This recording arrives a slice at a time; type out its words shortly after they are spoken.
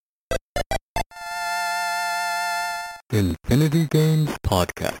Infinity Games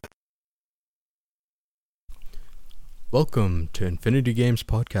Podcast. Welcome to Infinity Games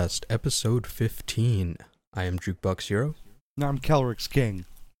Podcast, episode 15. I am Jukebox Hero. No, I'm Kelrix King.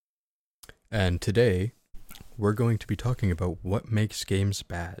 And today, we're going to be talking about what makes games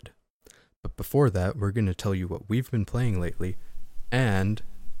bad. But before that, we're going to tell you what we've been playing lately, and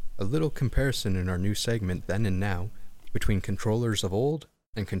a little comparison in our new segment, Then and Now, between controllers of old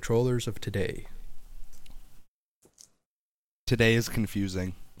and controllers of today. Today is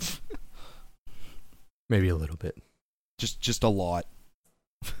confusing. Maybe a little bit. Just a lot.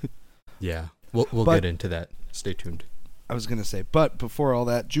 Yeah, we'll But- get into that. Stay tuned. I was gonna say, but before all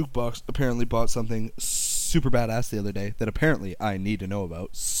that, Jukebox apparently bought something super badass the other day that apparently I need to know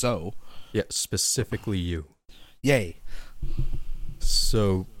about. So, Yeah, specifically you. yay!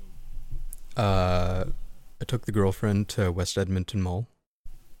 So, I took the girlfriend to West Edmonton Mall,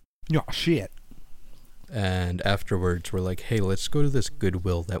 Yeah, shit. and afterwards we're like, hey, let's go to this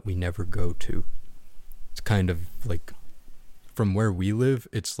Goodwill that we never go to. It's kind of like, from where we live,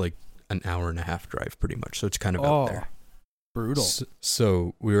 it's like an hour and a half drive pretty much, so it's kind of out there. Brutal.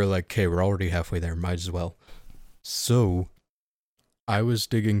 So we were like, okay, we're already halfway there, might as well. So I was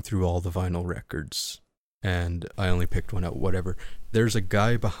digging through all the vinyl records, and I only picked one out, whatever. There's a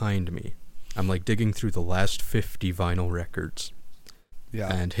guy behind me. I'm like digging through the last 50 vinyl records. Yeah.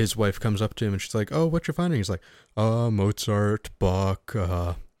 And his wife comes up to him and she's like, oh, what you finding? He's like, Mozart, Bach,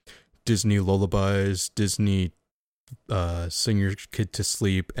 Disney lullabies, Disney Sing Your Kid to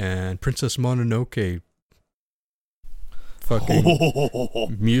Sleep, and Princess Mononoke.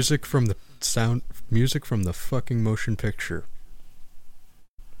 Fucking music from the fucking motion picture.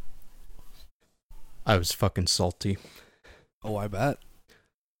 I was fucking salty. Oh, I bet.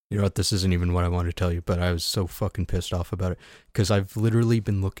 You know what, this isn't even what I wanted to tell you, but I was so fucking pissed off about it, because I've literally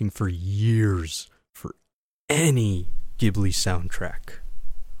been looking for years for any Ghibli soundtrack.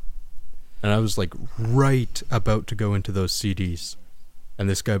 And I was like right about to go into those CDs, and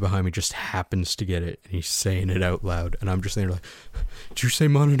this guy behind me just happens to get it, and he's saying it out loud, and I'm just there like, did you say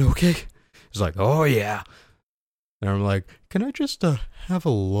Mononoke? He's like, oh yeah. And I'm like, can I just have a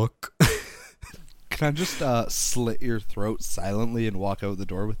look? Can I just slit your throat silently and walk out the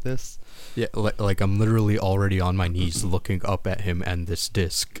door with this? Yeah, like I'm literally already on my knees looking up at him and this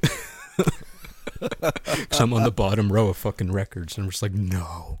disc. Because I'm on the bottom row of fucking records, and I'm just like,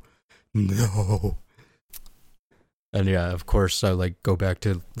 no. And yeah, of course, I like go back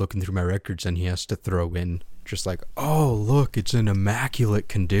to looking through my records, and he has to throw in just like, oh, look, it's in immaculate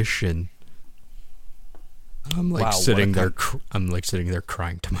condition. I'm like Wow, sitting there, I'm like sitting there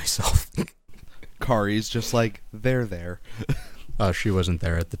crying to myself. Kari's just like, they're there. She wasn't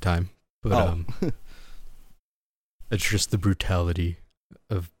there at the time, but it's just the brutality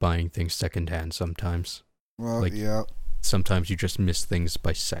of buying things secondhand sometimes. Well, like- yeah. Sometimes you just miss things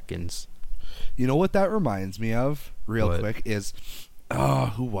by seconds. You know what that reminds me of, real What? quick, is,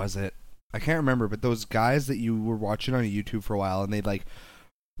 who was it? I can't remember, but those guys that you were watching on YouTube for a while, and they'd, like,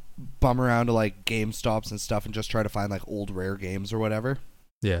 bum around to, like, GameStops and stuff and just try to find, like, old rare games or whatever.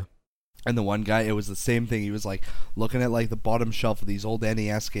 Yeah. And the one guy, it was the same thing. He was, like, looking at, like, the bottom shelf of these old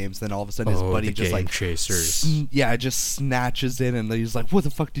NES games, then all of a sudden his buddy the just, Game like, Chasers. just snatches in, and he's like, what the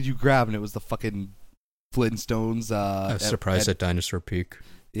fuck did you grab? And it was the fucking Flintstones. A surprise at Dinosaur Peak.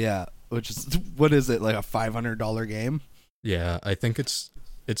 Yeah, which is, what is it, like a $500 game? Yeah, I think it's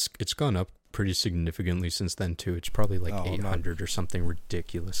gone up pretty significantly since then too. It's probably like Oh, 800 or something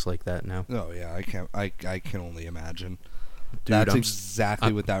ridiculous like that now. Oh yeah, I can only imagine. Dude, That's I'm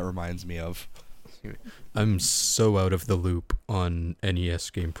exactly what that reminds me of. I'm so out of the loop on NES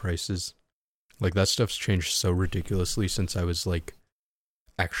game prices. Like that stuff's changed so ridiculously since I was like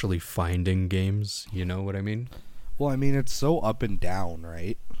actually finding games, you know what I mean? Well, I mean, it's so up and down,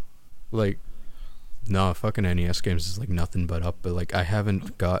 right? Like, no, fucking NES games is like nothing but up, but like I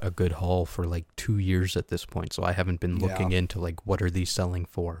haven't got a good haul for like 2 years at this point, so I haven't been looking Yeah. into like what are these selling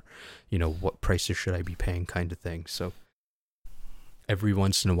for, you know, what prices should I be paying kind of thing. So every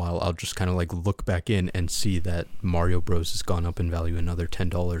once in a while I'll just kind of like look back in and see that Mario Bros has gone up in value another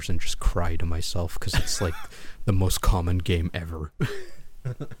 $10 and just cry to myself because it's like the most common game ever.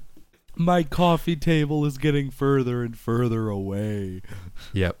 My coffee table is getting further and further away.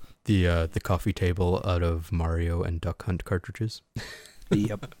 Yep, the coffee table out of Mario and Duck Hunt cartridges.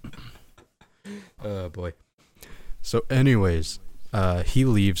 Yep. Oh boy. So anyways, he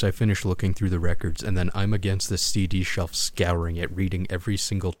leaves, I finish looking through the records, and then I'm against the CD shelf scouring it, reading every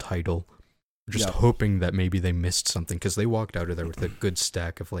single title, just Yep. hoping that maybe they missed something, because they walked out of there with a good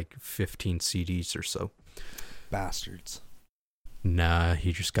stack of like 15 CDs or so. Bastards. Nah,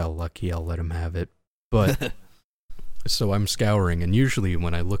 he just got lucky, I'll let him have it. But So I'm scouring, and usually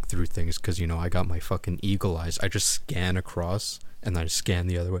when I look through things, because, you know, I got my fucking eagle eyes, I just scan across, and then I scan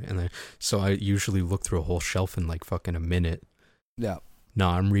the other way, so I usually look through a whole shelf in like fucking a minute. Yeah. No,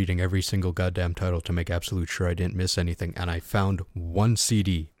 I'm reading every single goddamn title to make absolute sure I didn't miss anything, and I found one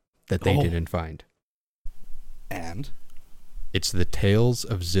CD that they didn't find. And? It's the Tales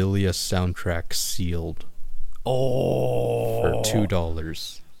of Xillia soundtrack sealed. For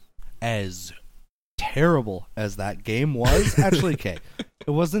 $2. As terrible as that game was, actually, okay,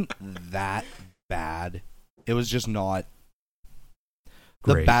 it wasn't that bad. It was just not.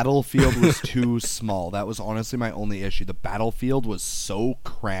 The Great. battlefield was too small. That was honestly my only issue. The battlefield was so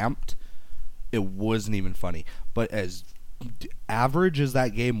cramped, it wasn't even funny. But as average as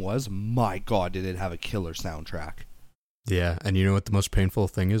that game was, my god, did it have a killer soundtrack. Yeah, and you know what the most painful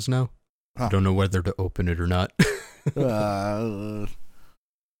thing is now? Huh. I don't know whether to open it or not.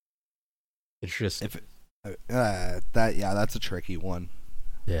 It's just... that's a tricky one.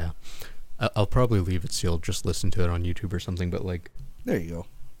 Yeah. I'll probably leave it sealed, just listen to it on YouTube or something, but like... There you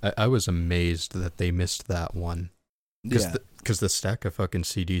go. I was amazed that they missed that one. Because the stack of fucking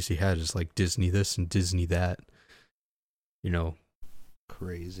CDs he had is like Disney this and Disney that. You know,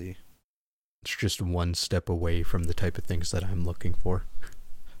 crazy. It's just one step away from the type of things that I'm looking for.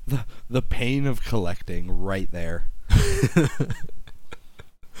 The pain of collecting right there.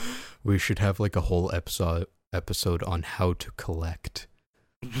 We should have like a whole episode on how to collect.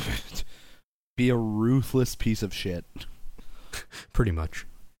 Be a ruthless piece of shit. Pretty much.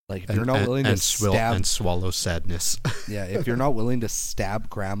 Like, if you're not willing to stab... And swallow sadness. Yeah, if you're not willing to stab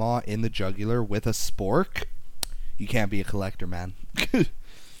grandma in the jugular with a spork, you can't be a collector, man.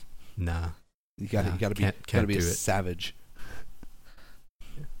 Nah. You gotta be a savage.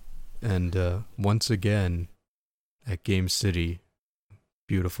 And once again, at Game City,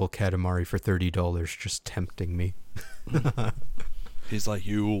 beautiful Katamari for $30 just tempting me. He's like,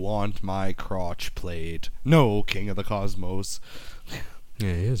 you want my crotch plate? No, King of the Cosmos.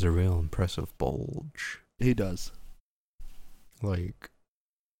 Yeah, he has a real impressive bulge. He does. Like,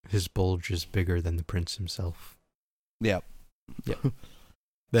 his bulge is bigger than the prince himself. Yep. Yeah.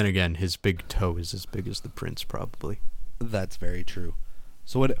 Then again, his big toe is as big as the prince, probably. That's very true.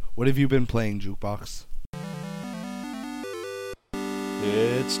 So what have you been playing, Jukebox?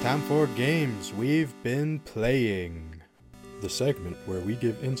 It's time for games we've been playing. The segment where we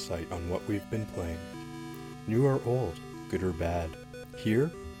give insight on what we've been playing. New or old, good or bad. Here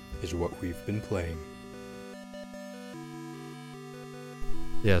is what we've been playing.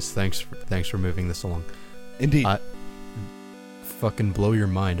 Yes, thanks for moving this along. Indeed. Fucking blow your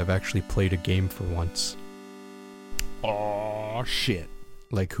mind. I've actually played a game for once. Oh shit.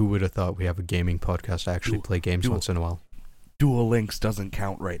 Like, who would have thought we have a gaming podcast to actually play games once in a while? Duel Links doesn't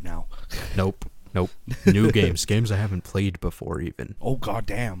count right now. Nope. New games. Games I haven't played before even. Oh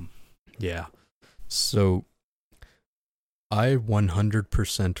goddamn. Yeah. So, I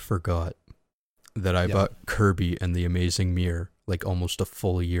 100% forgot that I bought Kirby and the Amazing Mirror like almost a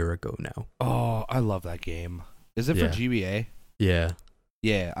full year ago now. Oh, I love that game. Is it for GBA? Yeah.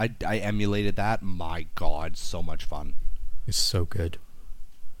 Yeah, I emulated that. My god, so much fun. It's so good.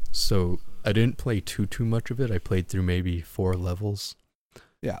 So, I didn't play too much of it. I played through maybe 4 levels.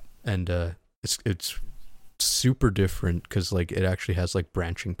 Yeah. And it's super different because like it actually has like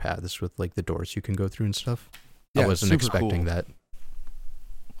branching paths with like the doors you can go through and stuff. Yeah, I wasn't expecting that.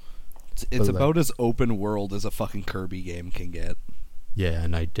 It's about as open world as a fucking Kirby game can get. Yeah,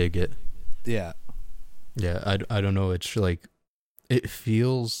 and I dig it. Yeah. Yeah, I don't know. It's like, it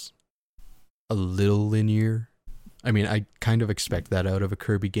feels a little linear. I mean, I kind of expect that out of a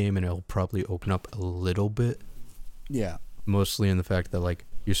Kirby game, and it'll probably open up a little bit. Yeah. Mostly in the fact that like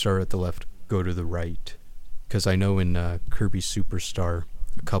you start at the left, go to the right. Because I know in Kirby Superstar,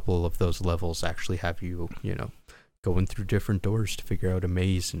 a couple of those levels actually have you, going through different doors to figure out a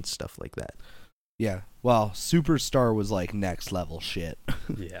maze and stuff like that. Yeah. Well, Superstar was like next level shit.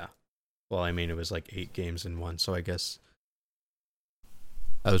 Yeah. Well, I mean, it was like 8 games in one, so I guess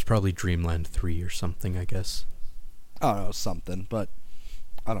that was probably Dreamland 3 or something, I guess. I don't know, something, but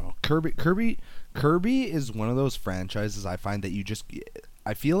I don't know. Kirby is one of those franchises I find that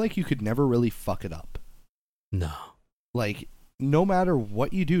I feel like you could never really fuck it up. No. Like, no matter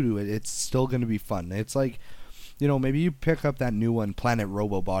what you do to it, it's still going to be fun. It's like, maybe you pick up that new one, Planet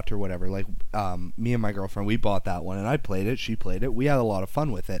Robobot or whatever. Like, me and my girlfriend, we bought that one, and I played it, she played it. We had a lot of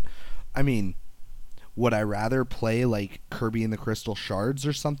fun with it. I mean, would I rather play, like, Kirby and the Crystal Shards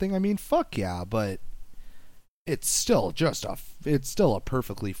or something? I mean, fuck yeah, but it's still a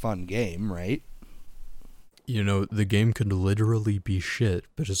perfectly fun game, right? You know, the game could literally be shit,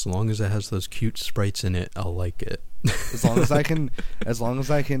 but as long as it has those cute sprites in it, I'll like it. As long as I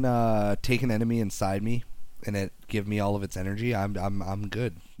can, take an enemy inside me, and it give me all of its energy, I'm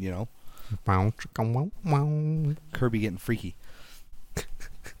good. You know, Kirby getting freaky.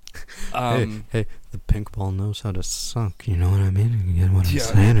 Hey, the pink ball knows how to suck. You know what I mean? You get what I'm Yeah,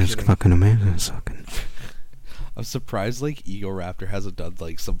 saying? no It's kidding. fucking amazing sucking. I'm surprised like Ego Raptor hasn't done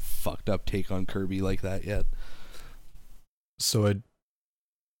like some fucked up take on Kirby like that yet. So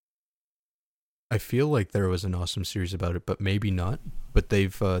I feel like there was an awesome series about it, but maybe not. But they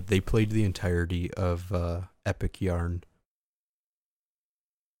played the entirety of Epic Yarn.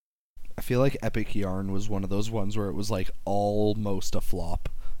 I feel like Epic Yarn was one of those ones where it was like almost a flop.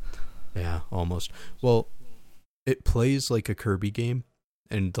 Yeah, almost. Well, it plays like a Kirby game,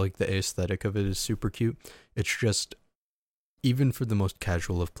 and like the aesthetic of it is super cute. It's just, even for the most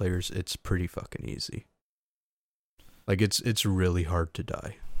casual of players, it's pretty fucking easy. Like it's really hard to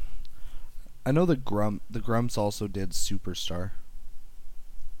die. I know the Grumps also did Superstar.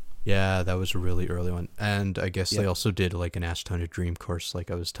 Yeah, that was a really early one. And I guess they Yep. also did like an ass ton of Dream Course, like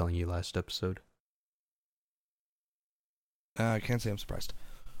I was telling you last episode. I can't say I'm surprised.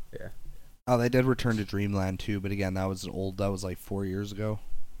 Yeah. Oh, they did Return to Dreamland too, but again, that was like 4 years ago.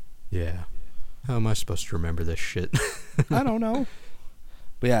 Yeah. How am I supposed to remember this shit? I don't know.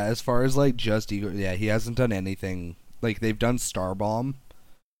 But yeah, as far as like just Ego, yeah, he hasn't done anything. Like they've done Starbomb,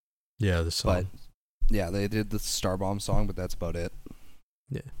 Yeah, the song. but yeah, they did the Starbomb song, but that's about it.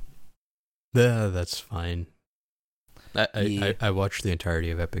 Yeah, that's fine. Yeah. I watched the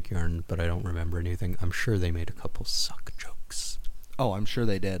entirety of Epic Yarn, but I don't remember anything. I'm sure they made a couple suck jokes. Oh, I'm sure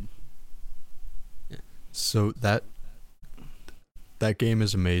they did. So that game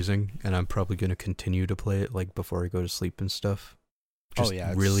is amazing, and I'm probably going to continue to play it like before I go to sleep and stuff. Just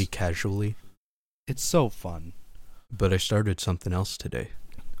yeah, really casually. It's so fun. But I started something else today.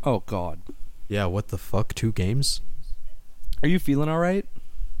 Oh God, Yeah, what the fuck? 2 games? are you feeling all right?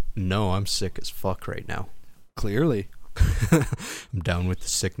 No, I'm sick as fuck right now. Clearly. I'm down with the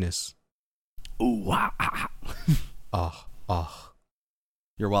sickness. Ooh, Ah.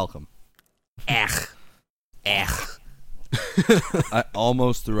 You're welcome. Ech. I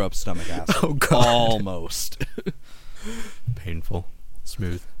almost threw up stomach acid. Oh god. Almost. Painful.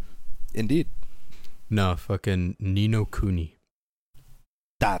 Smooth. Indeed. No, fucking Ni no Kuni.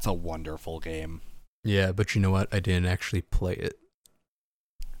 That's a wonderful game. Yeah, but you know what? I didn't actually play it.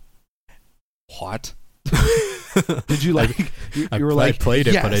 What? Did you like? You were I like, played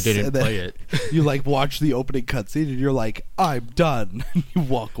it, but I yes, didn't and then play it. You like watch the opening cutscene and you're like, I'm done. You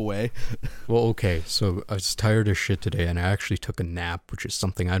walk away. Well, okay, so I was tired as shit today, and I actually took a nap, which is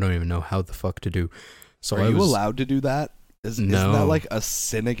something I don't even know how the fuck to do. So Are I you was allowed to do that? Isn't No. that like a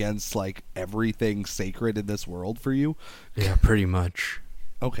sin against like everything sacred in this world for you? yeah, pretty much.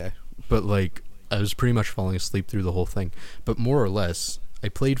 Okay. But like, I was pretty much falling asleep through the whole thing. But more or less, I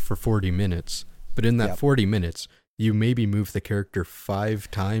played for 40 minutes. But in that Yep. 40 minutes, you maybe move the character 5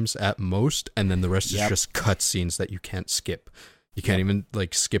 times at most, and then the rest is Yep. just cutscenes that you can't skip. You can't even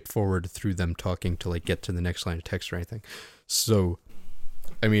like skip forward through them talking to like get to the next line of text or anything. So,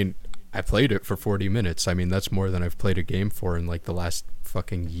 I mean, I played it for 40 minutes. I mean, that's more than I've played a game for in like the last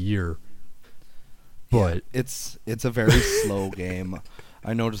fucking year. But Yeah, it's a very slow game.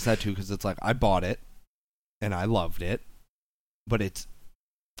 I noticed that too because it's like I bought it and I loved it, but it's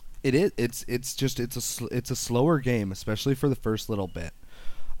a slower game, especially for the first little bit.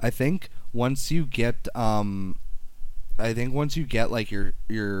 I think once you get like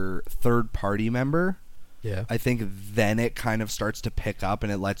your third party member, yeah. I think then it kind of starts to pick up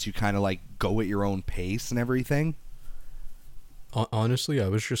and it lets you kind of like go at your own pace and everything. Honestly, I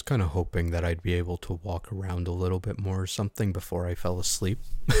was just kind of hoping that I'd be able to walk around a little bit more or something before I fell asleep.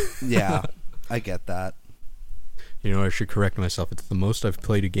 Yeah, I get that. You know, I should correct myself. It's the most I've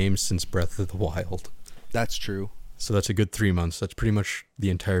played a game since Breath of the Wild. That's true. So that's a good 3 months. That's pretty much the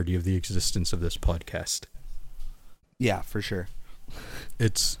entirety of the existence of this podcast. Yeah, for sure.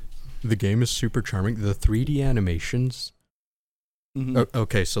 The game is super charming. The 3D animations. Mhm.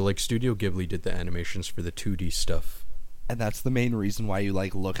 Okay, so like Studio Ghibli did the animations for the 2D stuff. And that's the main reason why you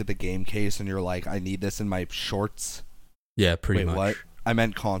like look at the game case and you're like, I need this in my shorts. Yeah, pretty Wait, much. what? I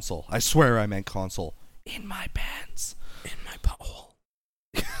meant console. I swear I meant console. In my pants. In my butthole.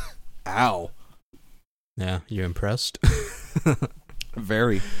 Ow. Yeah, you impressed?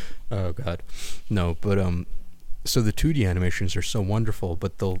 Very. Oh god. No, but so the 2D animations are so wonderful,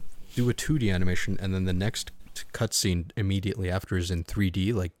 but they'll do a 2D animation and then the next cutscene immediately after is in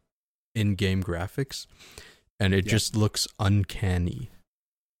 3D, like in-game graphics, and it Yeah. just looks uncanny.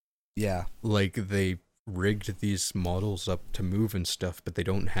 Yeah. Like they rigged these models up to move and stuff, but they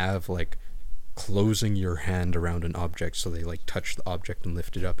don't have like closing your hand around an object, so they like touch the object and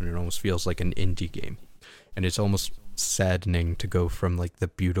lift it up, and it almost feels like an indie game. And it's almost saddening to go from like the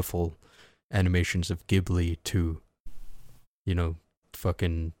beautiful animations of Ghibli to, you know,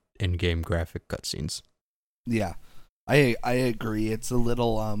 fucking in-game graphic cutscenes. Yeah, I agree. It's a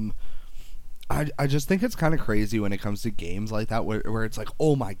little I just think it's kind of crazy when it comes to games like that, where it's like,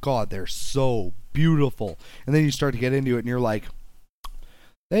 oh my god, they're so beautiful, and then you start to get into it, and you're like,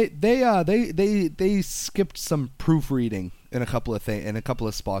 they skipped some proofreading in a couple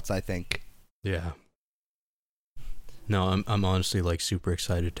of spots, I think. Yeah. No, I'm honestly like super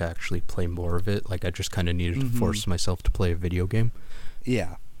excited to actually play more of it. Like I just kind of needed to force myself to play a video game.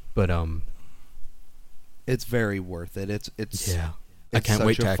 Yeah. But it's very worth it. It's yeah. I can't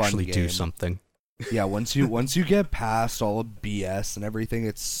wait to actually do something. Yeah, once you get past all of BS and everything,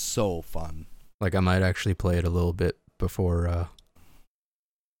 it's so fun. Like I might actually play it a little bit before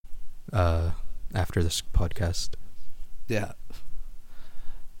after this podcast. Yeah.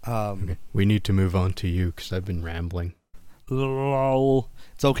 Okay. We need to move on to you because I've been rambling.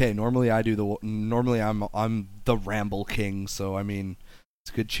 It's okay. Normally I'm the ramble king, so I mean,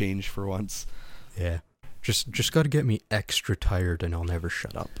 it's a good change for once. Yeah. Just got to get me extra tired and I'll never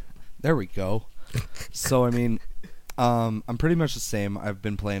shut up. There we go. So I mean, I'm pretty much the same. I've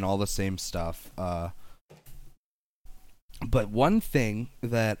been playing all the same stuff. But one thing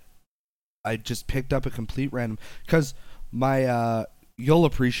that I just picked up a complete random, because my you'll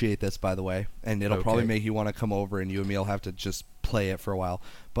appreciate this, by the way, and it'll probably make you want to come over, and you and me'll have to just play it for a while.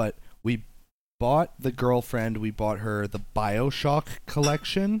 But we bought her the BioShock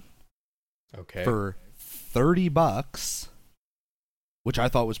collection for $30, which I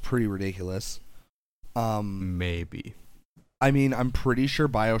thought was pretty ridiculous. Maybe. I mean, I'm pretty sure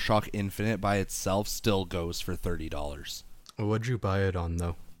BioShock Infinite by itself still goes for $30. What'd you buy it on,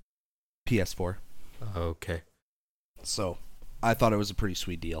 though? PS4. Okay. So, I thought it was a pretty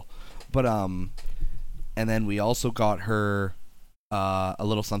sweet deal. But, and then we also got her a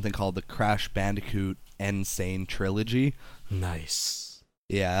little something called the Crash Bandicoot Insane Trilogy. Nice.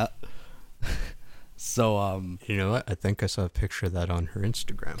 Yeah. So, you know what? I think I saw a picture of that on her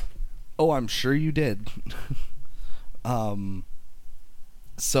Instagram. Oh, I'm sure you did.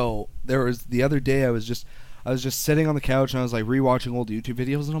 So there was the other day I was just sitting on the couch and I was like rewatching old YouTube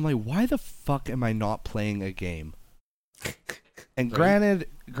videos, and I'm like, why the fuck am I not playing a game? And granted,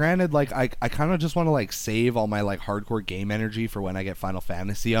 like I kind of just want to like save all my like hardcore game energy for when I get Final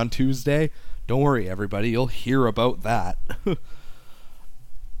Fantasy on Tuesday. Don't worry, everybody, you'll hear about that.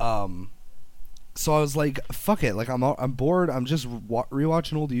 So I was like, fuck it, like I'm bored, I'm just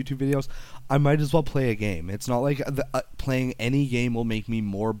rewatching old YouTube videos, I might as well play a game. It's not like playing any game will make me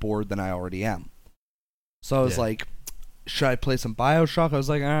more bored than I already am. So I was like, should I play some BioShock? I was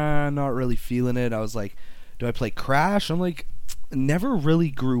like, not really feeling it. I was like, do I play Crash? I'm like, never really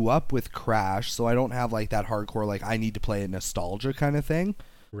grew up with Crash, so I don't have like that hardcore like I need to play a nostalgia kind of thing.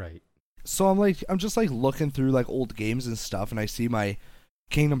 Right. So I'm just like looking through like old games and stuff, and I see my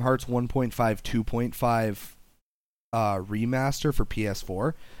Kingdom Hearts 1.5 2.5 remaster for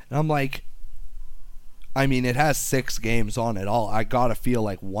PS4, and I'm like, I mean, it has 6 games on it all. I gotta feel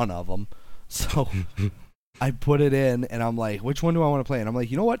like one of them. So I put it in, and I'm like, which one do I want to play? And I'm like,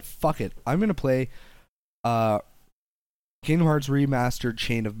 you know what? Fuck it. I'm gonna play Kingdom Hearts Remastered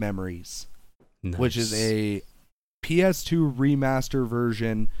Chain of Memories, which is a PS2 remaster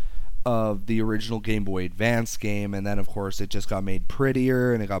version of the original Game Boy Advance game, and then of course it just got made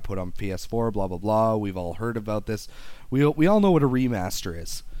prettier and it got put on PS4, blah blah blah. We've all heard about this. We all know what a remaster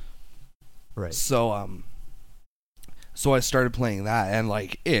is. Right. So I started playing that, and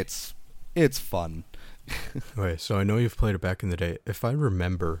like it's fun. Okay, so I know you've played it back in the day. If I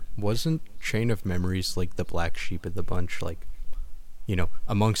remember, wasn't Chain of Memories like the black sheep of the bunch? Like, you know,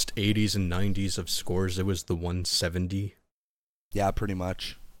 amongst 80s and 90s of scores, it was the 170? Yeah, pretty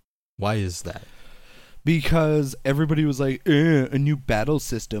much. Why is that? Because everybody was like, a new battle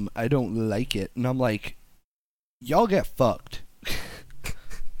system, I don't like it. And I'm like, y'all get fucked.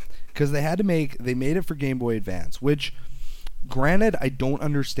 Because they made it for Game Boy Advance, which, granted, I don't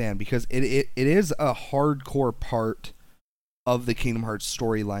understand, because it is a hardcore part of the Kingdom Hearts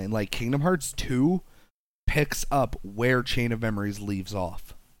storyline. Like, Kingdom Hearts 2 picks up where Chain of Memories leaves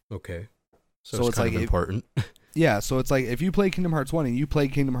off. Okay. So it's kind of important. Yeah, so it's like, if you play Kingdom Hearts 1 and you play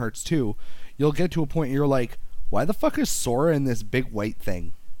Kingdom Hearts 2, you'll get to a point where you're like, why the fuck is Sora in this big white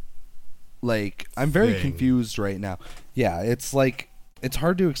thing? Like, I'm very confused right now. Yeah, it's like, it's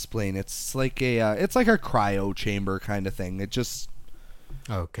hard to explain. It's like a cryo chamber kind of thing. It just...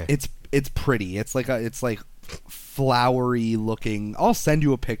 Okay. it's pretty. It's like flowery looking. I'll send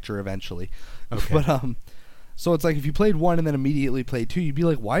you a picture eventually. Okay. But so it's like if you played 1 and then immediately played 2, you'd be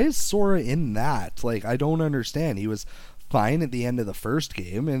like, why is Sora in that? Like, I don't understand. He was fine at the end of the first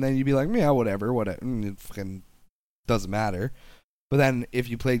game, and then you'd be like, yeah, whatever, it fucking doesn't matter. But then if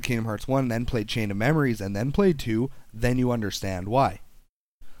you played Kingdom Hearts 1, then played Chain of Memories, and then played 2, then you understand why.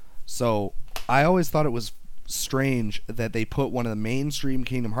 So I always thought it was strange that they put one of the mainstream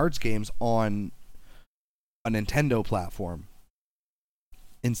Kingdom Hearts games on a Nintendo platform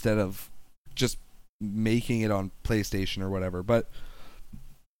instead of just making it on PlayStation or whatever. But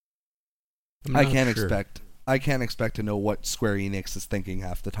I can't expect to know what Square Enix is thinking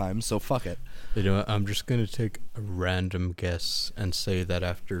half the time, so fuck it. You know, I'm just going to take a random guess and say that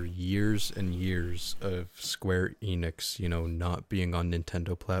after years and years of Square Enix, you know, not being on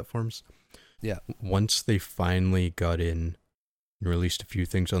Nintendo platforms, yeah, once they finally got in and released a few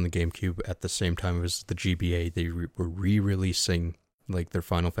things on the GameCube at the same time as the GBA, they were re-releasing like their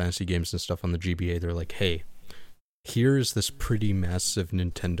Final Fantasy games and stuff on the GBA. They're like, hey, here's this pretty massive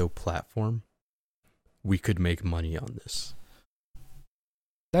Nintendo platform. We could make money on this.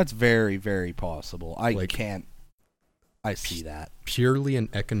 That's very, very possible. I see that. Purely an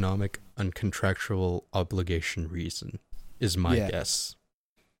economic and contractual obligation reason is my guess.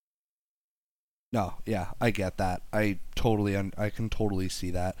 No, yeah, I get that. I can totally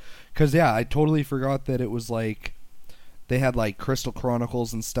see that. Because, yeah, I totally forgot that it was like, they had like Crystal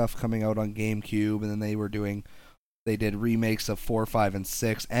Chronicles and stuff coming out on GameCube, and then they did remakes of 4, 5, and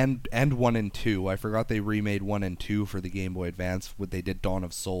 6, and 1 and 2. I forgot they remade 1 and 2 for the Game Boy Advance. They did Dawn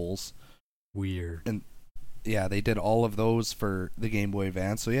of Souls. Weird. And yeah, they did all of those for the Game Boy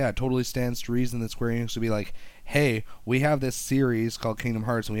Advance. So yeah, it totally stands to reason that Square Enix would be like, hey, we have this series called Kingdom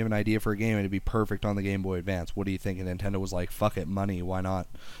Hearts, and we have an idea for a game, and it'd be perfect on the Game Boy Advance. What do you think? And Nintendo was like, fuck it, money, why not?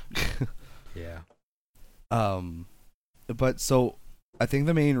 Yeah. But so, I think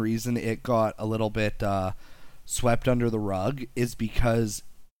the main reason it got a little bit swept under the rug is because,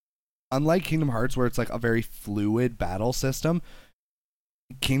 unlike Kingdom Hearts, where it's like a very fluid battle system,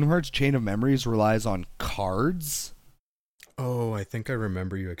 Kingdom Hearts Chain of Memories relies on cards. Oh, I think I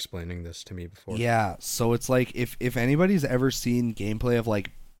remember you explaining this to me before. Yeah, so it's like, if anybody's ever seen gameplay of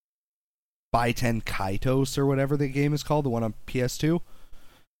like Baiten Kaitos or whatever the game is called, the one on PS2,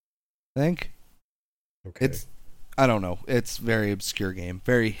 I think. Okay. I don't know. It's a very obscure game.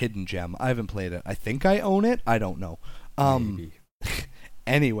 Very hidden gem. I haven't played it. I think I own it. I don't know. Maybe.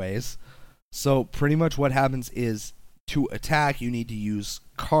 Anyways, so pretty much what happens is, to attack, you need to use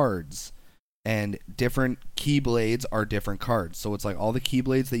cards. And different Keyblades are different cards. So it's like all the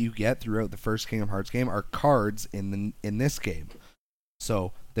Keyblades that you get throughout the first Kingdom Hearts game are cards in this game.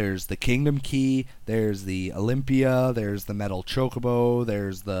 So there's the Kingdom Key, there's the Olympia, there's the Metal Chocobo,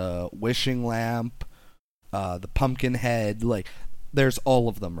 there's the Wishing Lamp, the Pumpkin Head, like, there's all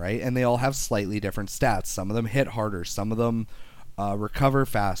of them, right? And they all have slightly different stats. Some of them hit harder, some of them recover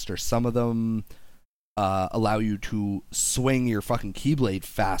faster, some of them allow you to swing your fucking Keyblade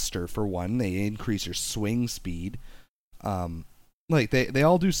faster, for one. They increase your swing speed. Like, they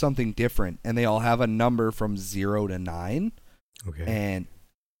all do something different, and they all have a number from 0 to 9. Okay. And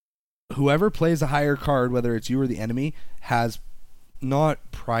whoever plays a higher card, whether it's you or the enemy, has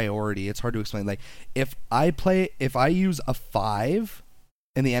not priority. It's hard to explain. Like, if I use a 5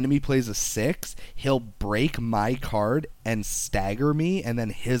 and the enemy plays a 6, he'll break my card and stagger me, and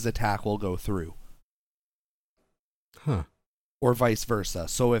then his attack will go through. Huh. Or vice versa.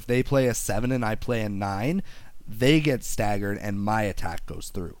 So if they play a 7 and I play a 9, they get staggered and my attack goes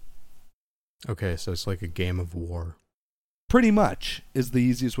through. Okay, so it's like a game of war. Pretty much is the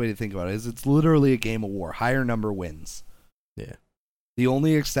easiest way to think about it. It's literally a game of war. Higher number wins. Yeah. The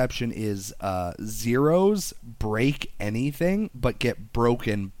only exception is zeros break anything but get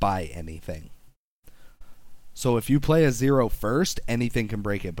broken by anything. So if you play a 0 first, anything can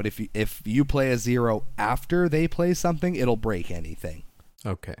break it. But if you play a 0 after they play something, it'll break anything.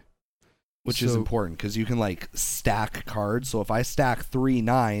 Okay. Which is important, because you can, like, stack cards. So if I stack 3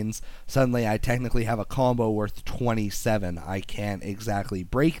 9s, suddenly I technically have a combo worth 27. I can't exactly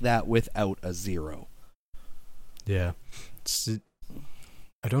break that without a 0. Yeah.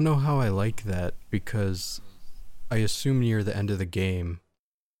 I don't know how I like that, because I assume near the end of the game,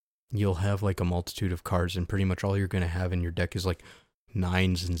 you'll have like a multitude of cards, and pretty much all you're going to have in your deck is like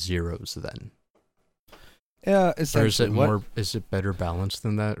 9s and 0s then. Yeah, essentially. Or is it better balanced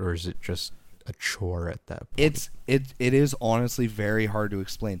than that, or is it just a chore at that point? It is honestly very hard to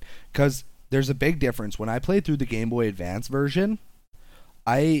explain, because there's a big difference. When I played through the Game Boy Advance version,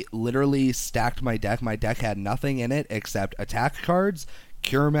 I literally stacked my deck. My deck had nothing in it except attack cards,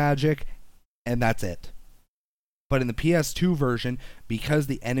 cure magic, and that's it. But in the PS2 version, because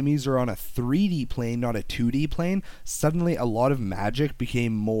the enemies are on a 3D plane, not a 2D plane, suddenly a lot of magic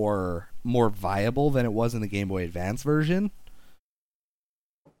became more viable than it was in the Game Boy Advance version.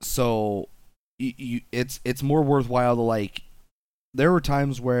 So it's more worthwhile to, like, there were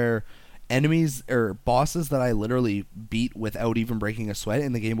times where enemies or bosses that I literally beat without even breaking a sweat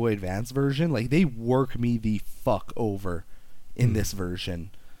in the Game Boy Advance version, like, they work me the fuck over in this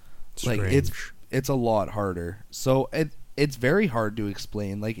version. Strange. Like, it's a lot harder. So it's very hard to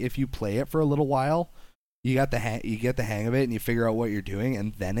explain. Like, if you play it for a little while, you get the hang of it and you figure out what you're doing,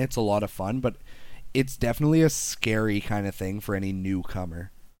 and then it's a lot of fun, but it's definitely a scary kind of thing for any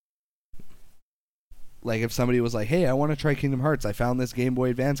newcomer. Like, if somebody was like, hey, I want to try Kingdom Hearts, I found this Game Boy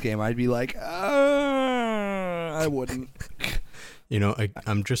Advance game, I'd be like, I wouldn't. You know,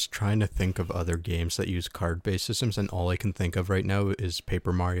 I'm just trying to think of other games that use card-based systems, and all I can think of right now is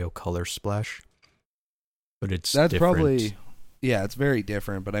Paper Mario Color Splash. But that's different. Probably, yeah, it's very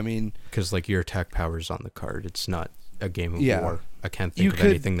different, but I mean... Because, like, your attack power is on the card. It's not a game of war. I can't think of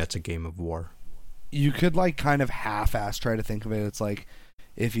anything that's a game of war. You could, like, kind of half-ass try to think of it. It's like,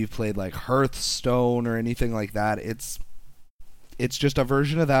 if you've played, like, Hearthstone or anything like that, it's just a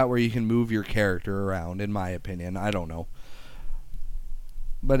version of that where you can move your character around, in my opinion. I don't know.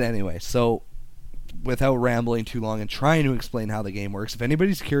 But anyway, so without rambling too long and trying to explain how the game works, if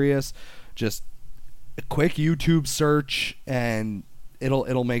anybody's curious, just a quick YouTube search and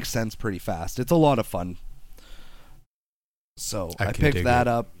it'll make sense pretty fast. It's a lot of fun. So I picked that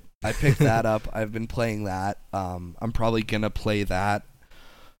up. I've been playing that. I'm probably gonna play that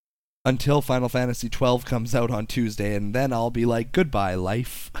until Final Fantasy 12 comes out on Tuesday, and then I'll be like, goodbye,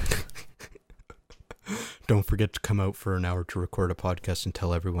 life. Don't forget to come out for an hour to record a podcast and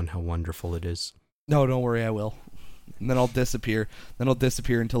tell everyone how wonderful it is. No, don't worry, I will. And then I'll disappear. Then I'll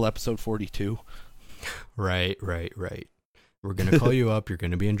disappear until episode 42. Right. We're going to call you up, you're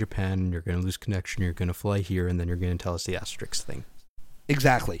going to be in Japan, you're going to lose connection, you're going to fly here, and then you're going to tell us the asterisk thing.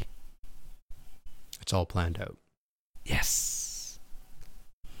 Exactly. It's all planned out. Yes.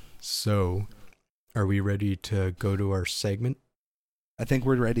 So, are we ready to go to our segment? I think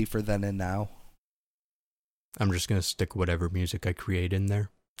we're ready for then and now. I'm just going to stick whatever music I create in there.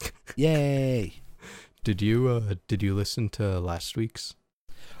 Yay. Did you listen to last week's?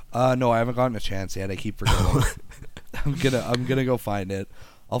 No, I haven't gotten a chance yet. I keep forgetting. I'm gonna go find it.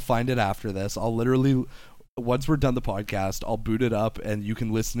 I'll find it after this. I'll literally, once we're done the podcast, I'll boot it up and you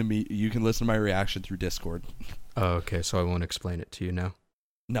can listen to me. You can listen to my reaction through Discord. Oh, okay. So I won't explain it to you now.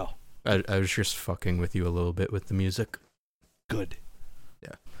 No. I was just fucking with you a little bit with the music. Good.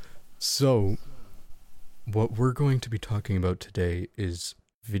 Yeah. So, what we're going to be talking about today is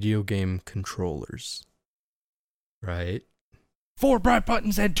video game controllers. Right? 4 bright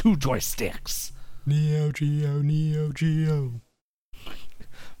buttons and 2 joysticks. Neo Geo.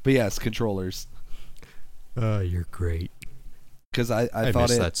 But yes, controllers. Oh, you're great. Because I thought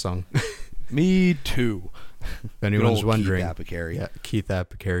missed that song. Me too. If anyone's wondering, Keith Apicary. Yeah, Keith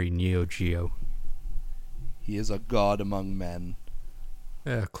Apicary, Neo Geo. He is a god among men.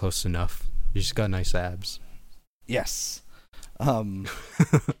 Yeah, close enough. You just got nice abs. Yes.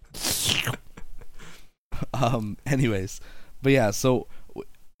 Anyways, but yeah, so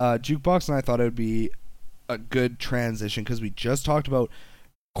Jukebox and I thought it would be a good transition because we just talked about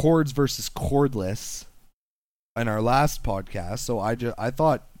chords versus cordless in our last podcast. So I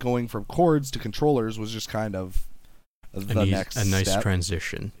thought going from chords to controllers was just kind of the next a nice step.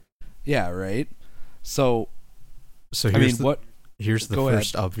 Transition. Yeah, right. So here's the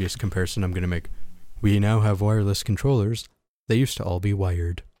first obvious comparison I'm going to make. We now have wireless controllers. They used to all be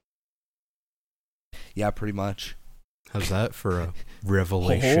wired. Yeah, pretty much. How's that for a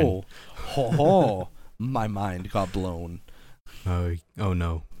revelation? My mind got blown. Oh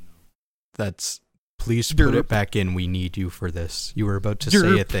no. Please put it back in. We need you for this. You were about to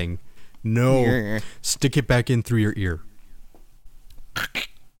say a thing. No. Stick it back in through your ear.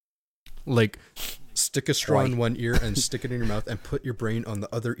 Like, stick a straw in one ear and stick it in your mouth and put your brain on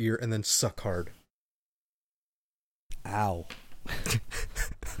the other ear and then suck hard. Ow.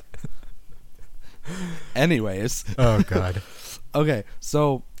 Anyways. Oh, God. Okay,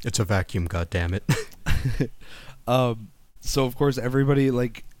 so... It's a vacuum, goddammit. So, of course, everybody,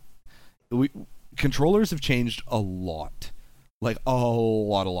 like... Controllers have changed a lot. Like, a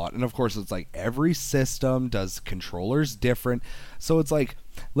lot. And, of course, it's like every system does controllers different. So, it's like,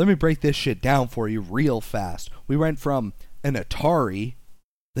 let me break this shit down for you real fast. We went from an Atari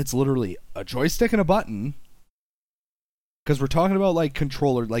that's literally a joystick and a button... because we're talking about like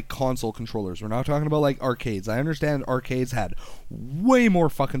controller, like console controllers. We're not talking about like arcades. I understand arcades had way more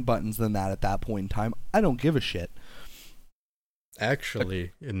fucking buttons than that at that point in time. I don't give a shit.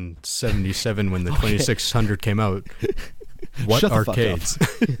 Actually, in 77 when the Okay. 2600 came out, what Shut the fuck arcades?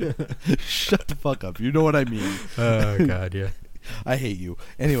 Shut the fuck up. You know what I mean. Oh, God, yeah. I hate you.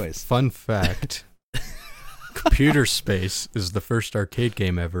 Anyways, Fun fact. Computer Space is the first arcade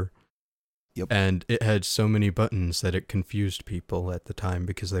game ever. Yep. And it had so many buttons that it confused people at the time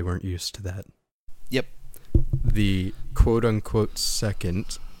because they weren't used to that. Yep. The quote-unquote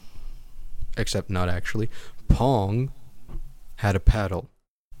second, except not actually, Pong had a paddle.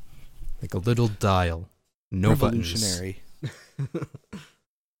 Like a little dial. No buttons. revolutionary.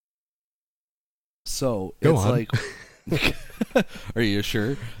 So Go it's on. like, are you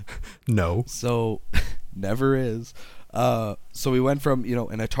sure? No. So never is. So we went from, you know,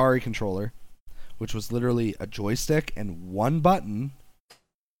 an Atari controller, which was literally a joystick and one button,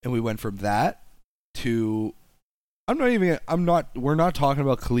 and we went from that to we're not talking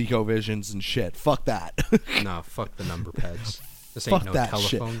about ColecoVisions and shit. Fuck that. Nah, fuck the number pads. This ain't Fuck no that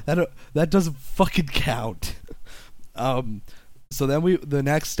telephone. shit. That doesn't fucking count. So then the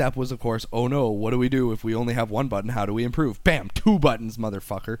next step was, of course, oh no, what do we do if we only have one button? How do we improve? Bam, 2 buttons,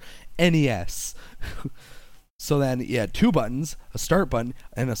 motherfucker. NES. So then you had 2 buttons, a start button,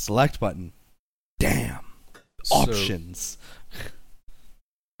 and a select button. Damn. Options.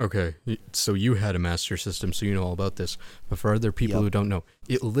 Okay, so you had a Master System, so you know all about this. But for other people Yep. who don't know,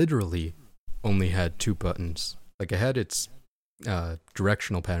 it literally only had 2 buttons. Like, it had its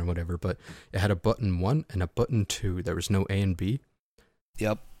directional pattern, whatever, but it had a button 1 and a button 2. There was no A and B.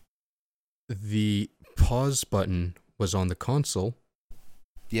 Yep. The pause button was on the console,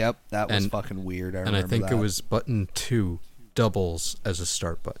 Yep. That was And- fucking weird. I and I remember think that. it was button 2 doubles as a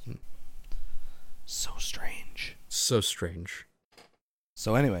start button. so strange. So strange.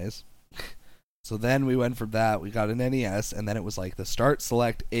 So anyways, so then we went from that, we got an NES, and then it was like the start,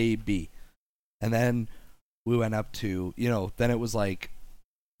 select, A, B. And then we went up to, you know, then it was like,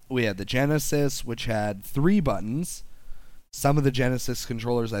 we had the Genesis, which had 3 buttons. Some of the Genesis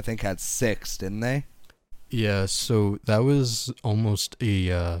controllers, I think, had 6, didn't they? Yeah, so that was almost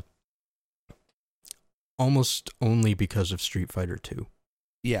almost only because of Street Fighter 2.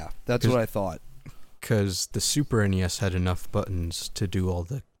 Yeah, that's 'Cause- what I thought. Because the Super NES had enough buttons to do all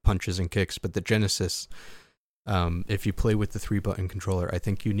the punches and kicks, but the Genesis, if you play with the 3-button controller, I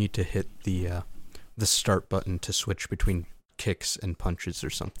think you need to hit the start button to switch between kicks and punches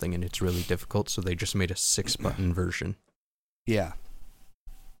or something, and it's really difficult, so they just made a 6-button version. Yeah.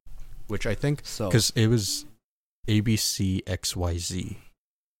 Which I think, So because it was ABCXYZ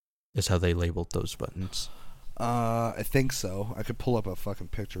is how they labeled those buttons. I think so. I could pull up a fucking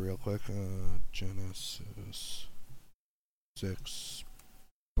picture real quick. Genesis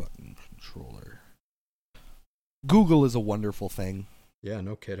 6-button controller. Google is a wonderful thing. Yeah,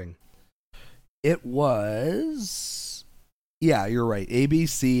 no kidding. It was... Yeah, you're right. A, B,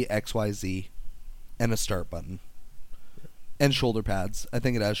 C, X, Y, Z. And a start button. And shoulder pads. I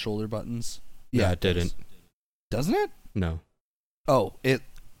think it has shoulder buttons. Yeah, it does. didn't. Doesn't it? No. Oh,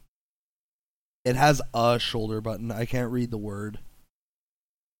 it has a shoulder button. I can't read the word.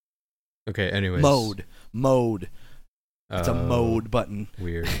 Okay, anyways. Mode. It's a Oh, mode button.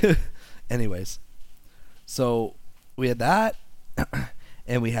 Weird. Anyways. So, we had that.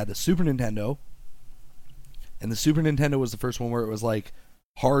 And we had the Super Nintendo. And the Super Nintendo was the first one where it was like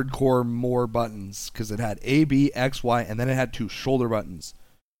hardcore more buttons. Because it had A, B, X, Y, and then it had 2 shoulder buttons.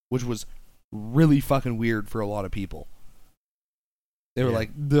 Which was really fucking weird for a lot of people. They were Yeah.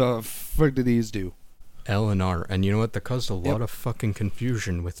 like, the fuck do these do? L and R. And you know what? That caused a lot Yep. of fucking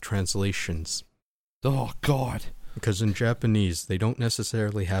confusion with translations. Oh, God. Because in Japanese, they don't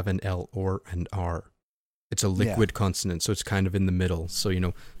necessarily have an L or an R. It's a liquid consonant, so it's kind of in the middle. So, you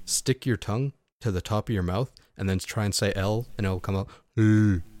know, stick your tongue to the top of your mouth and then try and say L, and it'll come out.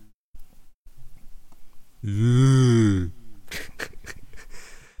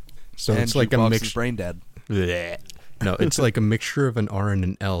 So And it's like a Jukebox is mixture. brain dead. No, it's like a mixture of an R and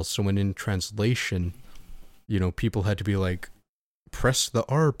an L. So when in translation, you know, people had to be like, press the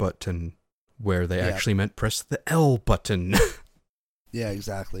R button, where they Yeah. actually meant press the L button. Yeah,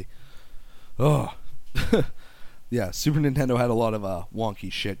 exactly. Oh. Yeah, Super Nintendo had a lot of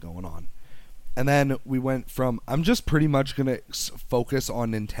wonky shit going on. And then we went from... I'm just pretty much going to focus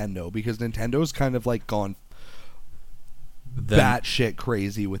on Nintendo, because Nintendo's kind of like gone batshit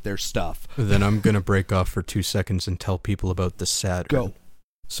crazy with their stuff. Then I'm going to break off for 2 seconds and tell people about the Saturn. Go.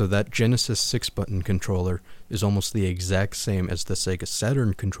 So that Genesis 6-button controller is almost the exact same as the Sega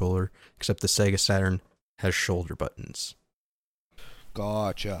Saturn controller, except the Sega Saturn has shoulder buttons.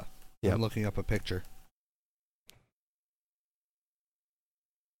 Gotcha. Yep. I'm looking up a picture.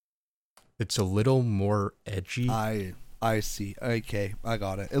 It's a little more edgy. I see. Okay, I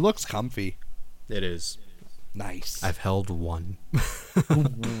got it. It looks comfy. It is. Nice. I've held one.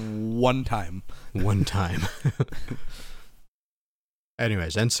 One time. One time.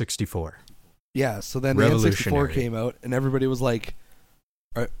 Anyways, N64. Yeah, so then the N64 Revolutionary. came out, and everybody was like,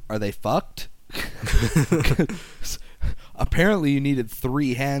 are they fucked? Apparently you needed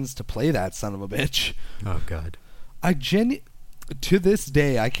 3 hands to play that son of a bitch. Oh, God. To this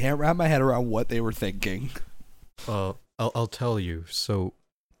day, I can't wrap my head around what they were thinking. I'll tell you. So,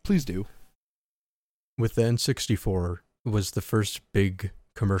 Please do. with the N64, it was the first big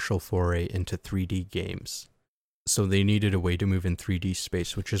commercial foray into 3D games. So they needed a way to move in 3D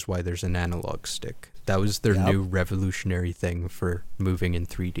space, which is why there's an analog stick. That was their Yep. new revolutionary thing for moving in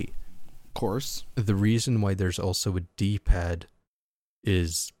 3D. Of course. The reason why there's also a D-pad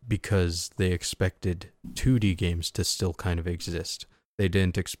is because they expected 2D games to still kind of exist. They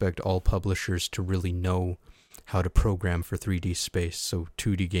didn't expect all publishers to really know how to program for 3D space, so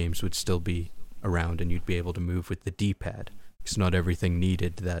 2D games would still be around and you'd be able to move with the D-pad, because not everything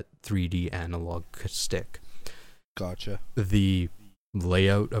needed that 3D analog stick. Gotcha. The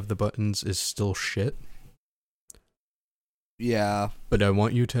layout of the buttons is still shit, Yeah. but I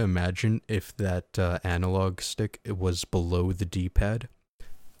want you to imagine if that analog stick was below the D-pad,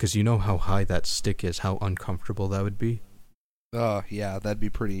 because you know how high that stick is, how uncomfortable that would be. Yeah, that'd be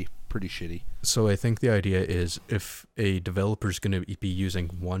pretty shitty. So I think the idea is if a developer's going to be using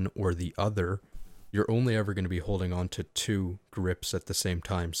one or the other, you're only ever going to be holding on to 2 grips at the same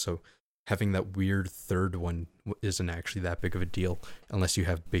time. So having that weird third one isn't actually that big of a deal unless you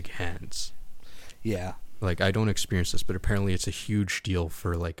have big hands. Yeah. Like, I don't experience this, but apparently it's a huge deal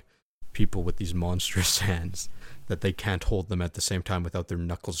for, like, people with these monstrous hands that they can't hold them at the same time without their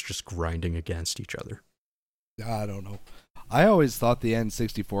knuckles just grinding against each other. I don't know. I always thought the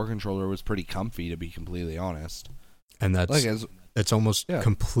N64 controller was pretty comfy, to be completely honest. And that's Like, it's almost Yeah.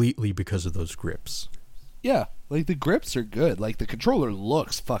 completely because of those grips. yeah, like the grips are good. Like the controller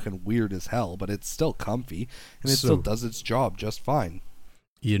looks fucking weird as hell, but it's still comfy and it So- still does its job just fine.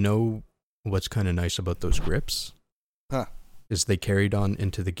 You know what's kind of nice about those grips? Huh. Is they carried on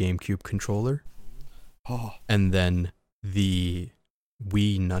into the GameCube controller, Oh, and then the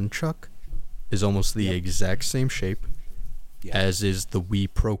Wii Nunchuck is almost the Yep. exact same shape yeah. as is the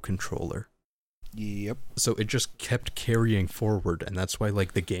Wii Pro controller. Yep. So it just kept carrying forward, and that's why,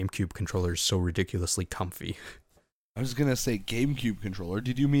 like, the GameCube controller is so ridiculously comfy. I was gonna say GameCube controller.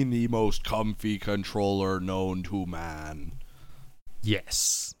 Did you mean the most comfy controller known to man?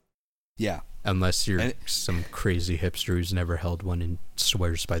 Yes. Yeah. Unless you're And- some crazy hipster who's never held one and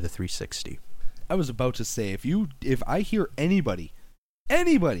swears by the 360. I was about to say, if I hear anybody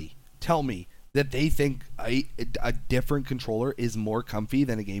tell me that they think a different controller is more comfy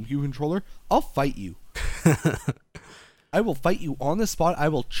than a GameCube controller, I'll fight you. I will fight you on the spot. I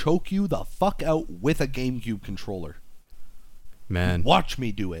will choke you the fuck out with a GameCube controller. Man, Watch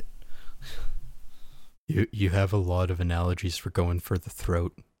me do it. you have a lot of analogies for going for the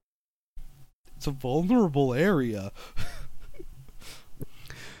throat. It's a vulnerable area.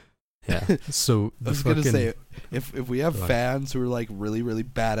 Yeah. So I the was gonna fucking say, if we have Go on. fans who are like really, really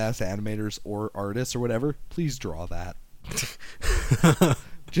badass animators or artists or whatever, please draw that.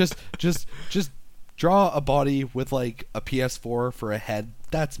 just draw a body with like a PS4 for a head.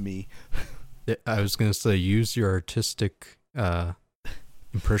 That's me. I was gonna say, use your artistic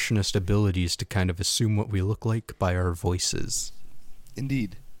impressionist abilities to kind of assume what we look like by our voices.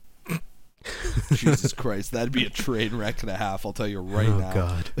 Indeed. Jesus Christ, that'd be a train wreck and a half. I'll tell you right oh now.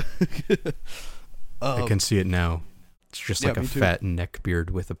 God, I can see it now. It's just yeah, like a me too. fat neck beard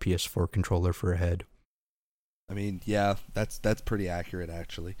with a PS4 controller for a head. I mean, yeah, that's pretty accurate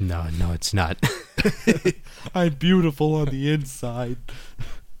actually. No, it's not. I'm beautiful on the inside.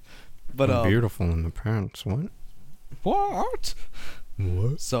 But I'm beautiful in the pants. What? what?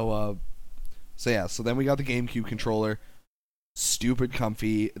 What? So then we got the GameCube controller. Stupid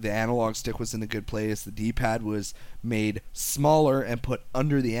comfy. The analog stick was in a good place. The D-pad was made smaller and put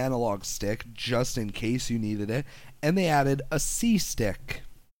under the analog stick just in case you needed it. And they added a C stick,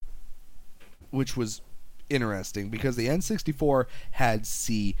 which was interesting because the N64 had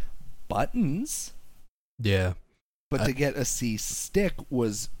C buttons, Yeah. but to get a C stick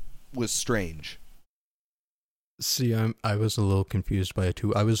was strange. See, I was a little confused by it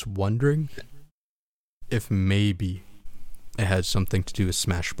too. I was wondering if maybe it had something to do with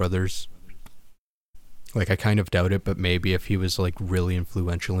Smash Brothers. Like, I kind of doubt it, but maybe if he was like really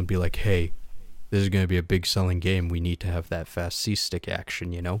influential and be like, hey, this is going to be a big selling game. We need to have that fast C-stick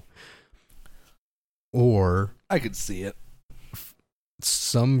action, you know? Or I could see it.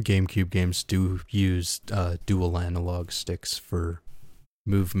 some GameCube games do use dual analog sticks for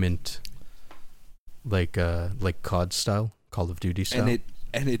movement, like COD style, Call of Duty style.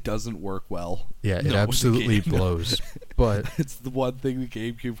 And it doesn't work well. Yeah, it No, absolutely the game- blows. But It's the one thing the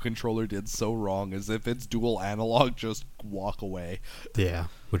GameCube controller did so wrong, is if it's dual analog, just walk away. yeah,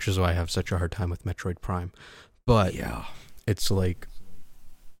 which is why I have such a hard time with Metroid Prime. But Yeah. it's like,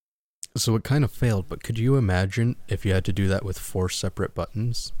 so it kind of failed, but could you imagine if you had to do that with 4 separate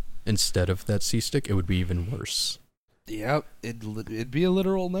buttons instead of that C-stick? It would be even worse. Yep, it'd be a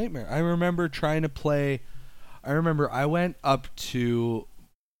literal nightmare. I remember trying to play. I remember I went up to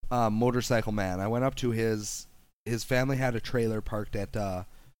Motorcycle Man. I went up to his family had a trailer parked at the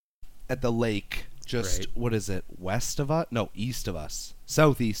lake. Just Right. what is it? West of us? No, east of us.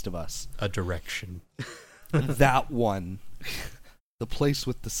 Southeast of us. A direction. That one. The place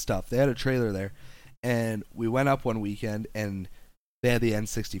with the stuff. They had a trailer there, and we went up one weekend and they had the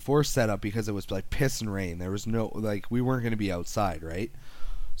N64 set up because it was like piss and rain. There was no, like, we weren't going to be outside, right?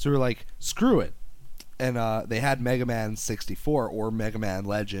 So we were like, screw it. And they had Mega Man 64 or Mega Man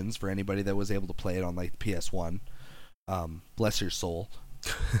Legends for anybody that was able to play it on like PS1. Bless your soul.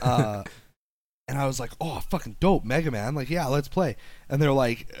 And I was like, oh, fucking dope, Mega Man. Like, yeah, let's play. And they're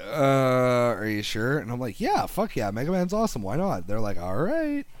like, are you sure? And I'm like, yeah, fuck yeah, Mega Man's awesome. Why not? They're like, all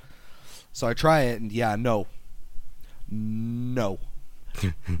right. So I try it, and yeah, no. No.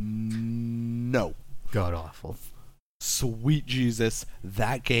 God awful. Sweet Jesus,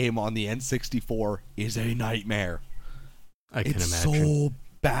 that game on the N64 is a nightmare. I can It's imagine. so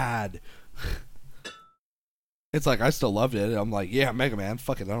bad. It's like, I still loved it. I'm like, yeah, Mega Man,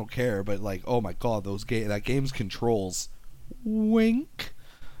 fuck it, I don't care. But like, oh my god, that game's controls. Wink.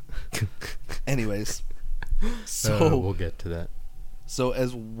 Anyways. So we'll get to that. So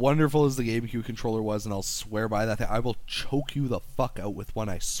as wonderful as the GameCube controller was, and I'll swear by that thing, I will choke you the fuck out with one,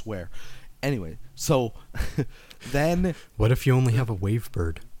 I swear. Anyway, so then What if you only have a wave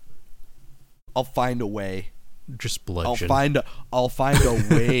bird? I'll find a way. Just bludgeon. I'll find a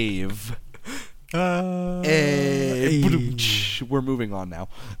wave. Hey. We're moving on now.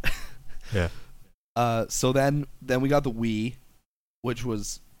 Yeah. So then we got the Wii, which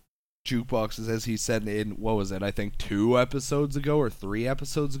was jukeboxes, as he said in, what was it, I think 2 episodes ago or 3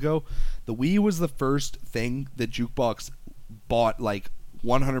 episodes ago. The Wii was the first thing that Jukebox bought like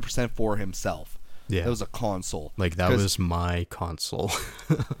 100% for himself. Yeah. It was a console. Like, that 'Cause- was my console.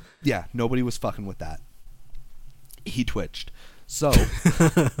 Yeah, nobody was fucking with that. He twitched. So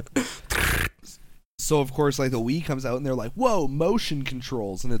of course, like, the Wii comes out and they're like, whoa, motion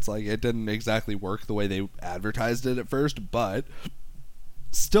controls. And it's like, it didn't exactly work the way they advertised it at first, but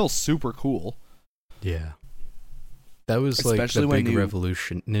still super cool. Yeah. That was Especially like when the big you-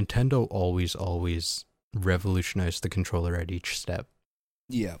 revolution. Nintendo always revolutionized the controller at each step.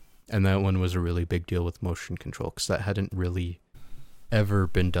 Yeah. And that one was a really big deal with motion control, because that hadn't really ever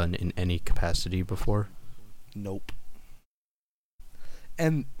been done in any capacity before. Nope.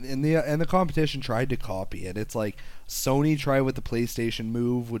 And the competition tried to copy it. It's like Sony tried with the PlayStation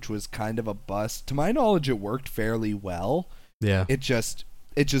Move, which was kind of a bust. To my knowledge, it worked fairly well. Yeah. It just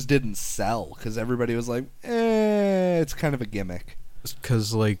didn't sell because everybody was like, it's kind of a gimmick.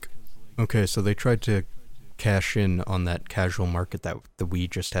 Because, like, okay, so they tried to cash in on that casual market that the Wii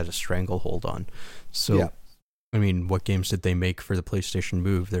just had a stranglehold on. So, Yeah. I mean, what games did they make for the PlayStation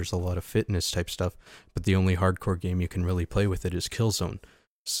Move? There's a lot of fitness type stuff, but the only hardcore game you can really play with it is Killzone.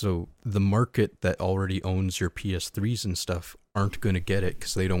 So the market that already owns your PS3s and stuff aren't going to get it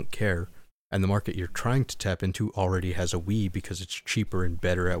because they don't care. And the market you're trying to tap into already has a Wii because it's cheaper and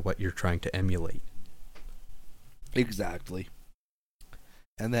better at what you're trying to emulate. Exactly.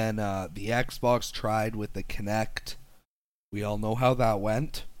 And then the Xbox tried with the Kinect. We all know how that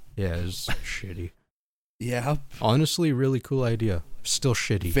went. Yeah, it's shitty. Yeah. Honestly, really cool idea. Still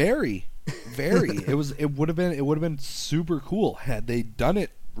shitty. Very. It would have been super cool had they done it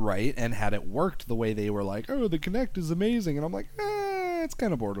right and had it worked the way they were like, oh, the Kinect is amazing. And I'm like, it's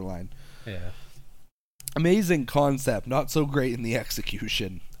kind of borderline. Yeah. Amazing concept, not so great in the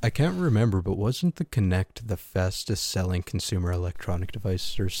execution. I can't remember, but wasn't the Kinect the fastest selling consumer electronic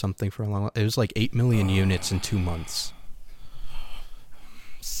device or something for a long while? It was like 8 million units in 2 months.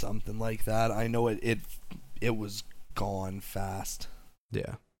 Something like that. I know it was gone fast.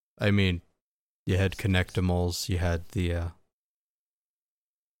 Yeah. I mean, you had Kinectimals, you had the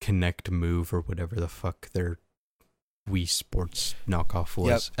Kinect Move or whatever the fuck their Wii Sports knockoff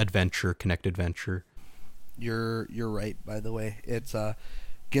was. Yep. Adventure, Kinect Adventure. You're right, by the way. It's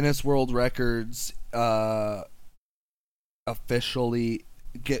Guinness World Records officially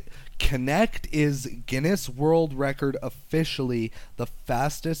Kinect is Guinness World Record officially the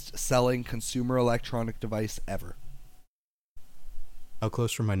fastest selling consumer electronic device ever. How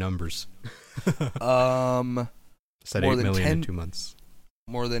close are my numbers? Said More 8 than million 10 in 2 months.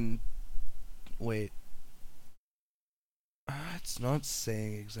 More than wait. It's not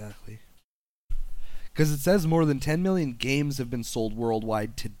saying exactly. Because it says more than 10 million games have been sold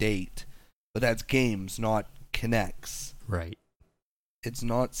worldwide to date. But that's games, not Kinects. Right. It's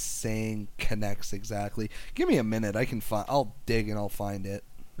not saying Kinects exactly. Give me a minute. I'll dig and I'll find it.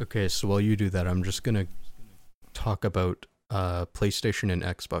 Okay, so while you do that, I'm just going to talk about PlayStation and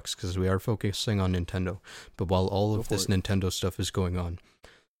Xbox, because we are focusing on Nintendo. But while all of this Nintendo stuff is going on,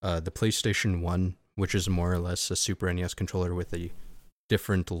 the PlayStation 1, which is more or less a Super NES controller with a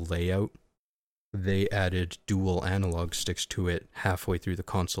different layout, they added dual analog sticks to it halfway through the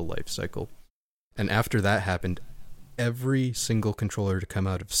console life cycle. And after that happened, every single controller to come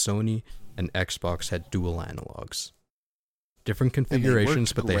out of Sony and Xbox had dual analogs. Different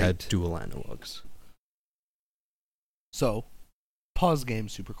configurations, but they had dual analogs. So, pause game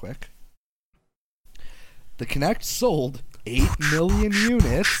super quick. The Kinect sold 8 million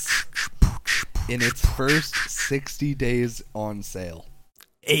units in its first 60 days on sale.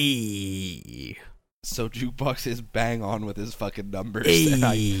 Hey. So Jukebox is bang on with his fucking numbers.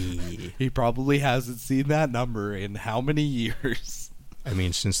 Hey. He probably hasn't seen that number in how many years? I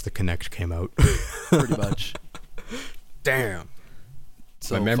mean, since the Kinect came out. Pretty much. Damn.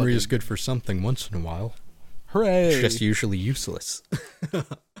 So my memory is good for something once in a while. Hooray! It's just usually useless.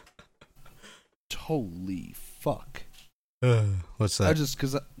 Holy fuck. What's that?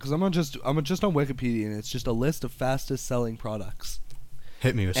 Because I'm just on Wikipedia, and it's just a list of fastest selling products.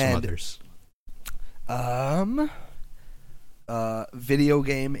 Hit me with some others. Video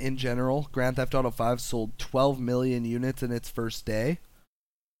game in general, Grand Theft Auto 5 sold 12 million units in its first day,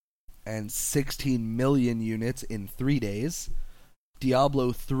 and 16 million units in 3 days.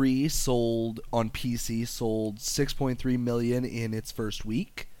 Diablo 3 on PC sold 6.3 million in its first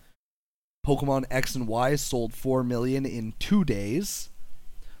week. Pokemon X and Y sold 4 million in 2 days.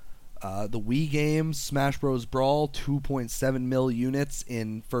 The Wii game Smash Bros. Brawl 2.7 mil units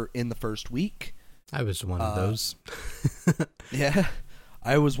in the first week. I was one of those. Yeah,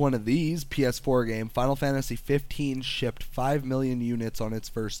 I was one of these. PS4 game Final Fantasy 15 shipped 5 million units on its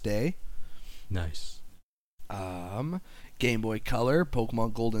first day. Nice. Game Boy Color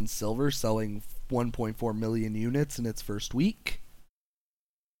Pokemon Gold and Silver selling 1.4 million units in its first week.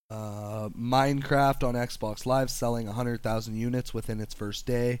 Minecraft on Xbox Live selling 100,000 units within its first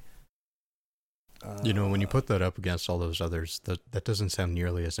day. When you put that up against all those others, that doesn't sound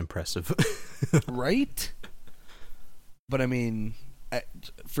nearly as impressive. Right? But I mean,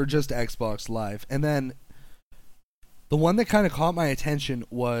 for just Xbox Live. And then the one that kind of caught my attention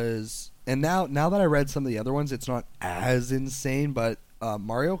was, and now that I read some of the other ones, it's not as insane, but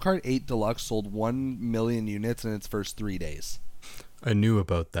Mario Kart 8 Deluxe sold 1 million units in its first 3 days. I knew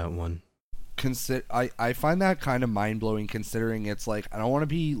about that one. I find that kind of mind-blowing, considering it's like, I don't want to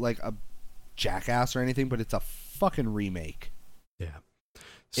be like a jackass or anything, but it's a fucking remake. Yeah.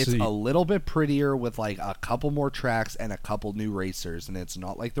 It's a little bit prettier with like a couple more tracks and a couple new racers, and it's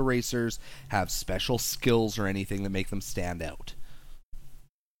not like the racers have special skills or anything that make them stand out.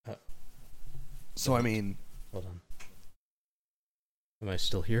 So I mean, hold on. Am I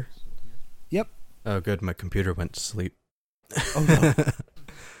still here? Yep. Oh, good. My computer went to sleep. Oh no.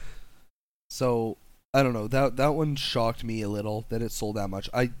 So I don't know. That one shocked me a little that it sold that much.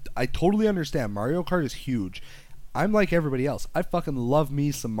 I totally understand. Mario Kart is huge. I'm like everybody else. I fucking love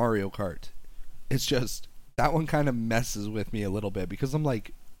me some Mario Kart. It's just that one kind of messes with me a little bit because I'm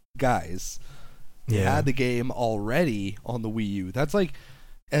like, guys, you had the game already on the Wii U. That's like,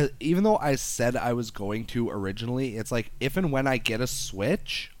 even though I said I was going to originally, it's like if and when I get a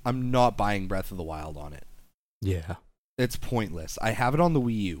Switch, I'm not buying Breath of the Wild on it. Yeah. It's pointless. I have it on the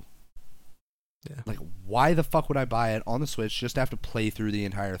Wii U. Yeah. Like, why the fuck would I buy it on the Switch just to have to play through the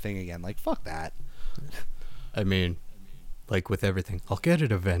entire thing again? Like, fuck that. I mean, like with everything, I'll get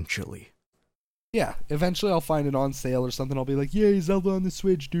it eventually. Yeah, eventually I'll find it on sale or something. I'll be like, yay, Zelda on the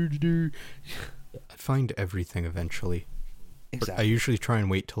Switch, I find everything eventually. Exactly. But I usually try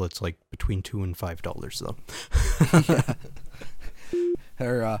and wait till it's like between $2 and $5 though. Yeah.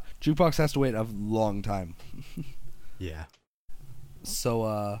 Her Jukebox has to wait a long time. Yeah.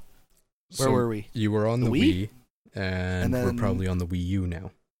 So, where were we? You were on the Wii, and then, we're probably on the Wii U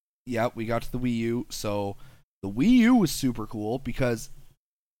now. Yeah, we got to the Wii U. So, the Wii U was super cool because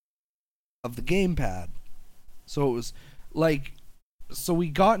of the gamepad. So, it was like, so we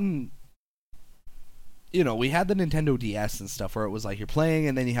gotten, you know, we had the Nintendo DS and stuff where it was like you're playing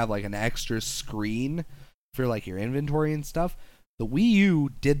and then you have like an extra screen for like your inventory and stuff. The Wii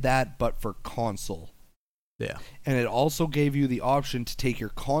U did that, but for console. Yeah. And it also gave you the option to take your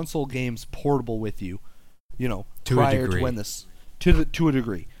console games portable with you, you know, To a prior degree. to when this to a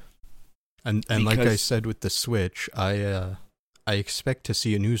degree. And like I Because- said with the Switch, I expect to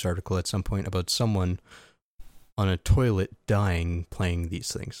see a news article at some point about someone on a toilet dying playing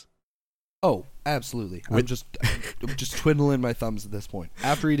these things. Oh, absolutely. I'm With- just twiddling my thumbs at this point.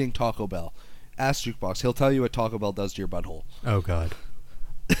 After eating Taco Bell, ask Jukebox. He'll tell you what Taco Bell does to your butthole. Oh God.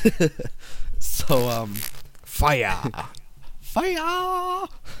 So, Fire. fire!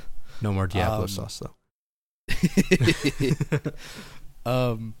 No more Diablo sauce though.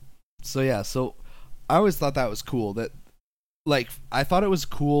 So yeah, so I always thought that was cool. That, like, I thought it was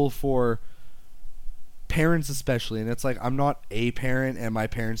cool for parents especially, and it's like I'm not a parent and my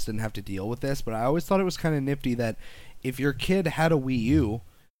parents didn't have to deal with this, but I always thought it was kind of nifty that if your kid had a Wii U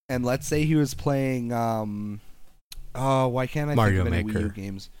and let's say he was playing why can't I Mario think of any Wii U Maker.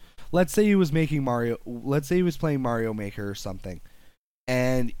 games? Let's say he was playing Mario Maker or something.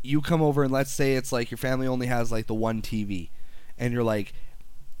 And you come over and let's say it's like your family only has like the one TV and you're like,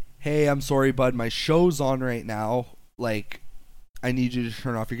 "Hey, I'm sorry bud, my show's on right now. Like, I need you to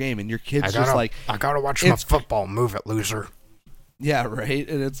turn off your game." And your kid's just like, I gotta watch it's- football. Move it, loser. "Yeah, right."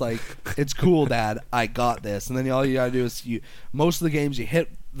 And it's like, "It's cool, Dad. I got this." And then all you gotta do is most of the games you hit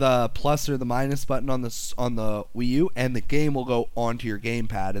the plus or the minus button on the Wii U, and the game will go onto your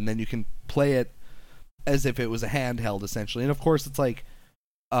gamepad, and then you can play it as if it was a handheld essentially. And of course, it's like,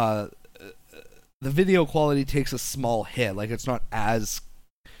 the video quality takes a small hit. Like it's not as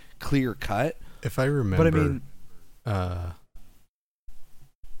clear cut. If I remember, But I mean,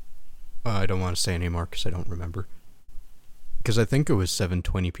 I don't want to say anymore because I don't remember. Because I think it was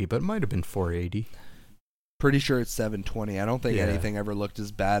 720p, but it might have been 480. pretty sure it's 720. I don't think Yeah. anything ever looked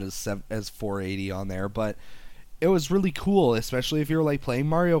as bad as 480 on there, but it was really cool, especially if you were like playing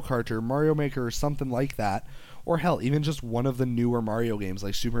Mario Kart or Mario Maker or something like that, or hell, even just one of the newer Mario games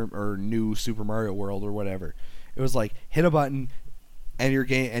like new Super Mario World or whatever. It was like hit a button and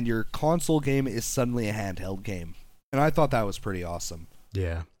your console game is suddenly a handheld game. And I thought that was pretty awesome.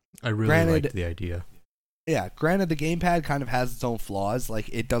 Yeah, I really Granted- liked the idea. Yeah, granted the gamepad kind of has its own flaws, like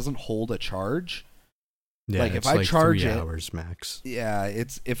it doesn't hold a charge. Yeah, like, if it's I like charge 3 it- hours max. Yeah,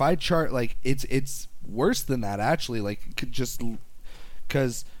 if I chart like it's worse than that actually. Like just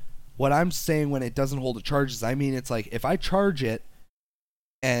because what I'm saying when it doesn't hold a charge is I mean it's like if I charge it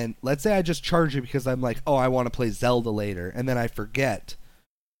and let's say I just charge it because I'm like, oh, I want to play Zelda later, and then I forget,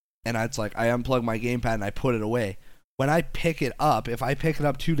 and it's like I unplug my gamepad and I put it away. When I pick it up, if I pick it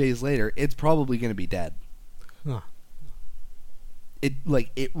up 2 days later, it's probably going to be dead. Huh.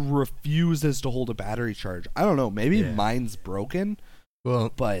 It refuses to hold a battery charge. I don't know, maybe Yeah. mine's broken,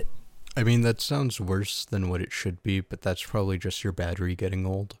 Well, but I mean, that sounds worse than what it should be, but that's probably just your battery getting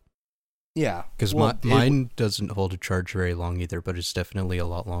old. yeah. Because Well, mine doesn't hold a charge very long either, but it's definitely a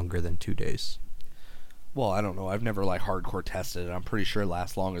lot longer than 2 days. Well, I don't know. I've never like hardcore tested it. I'm pretty sure it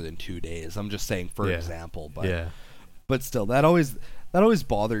lasts longer than 2 days. I'm just saying for Yeah. example, but Yeah. but still, that always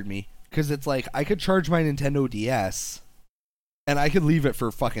bothered me because it's like I could charge my Nintendo DS and I could leave it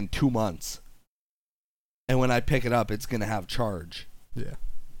for fucking 2 months, and when I pick it up, it's gonna have charge, Yeah.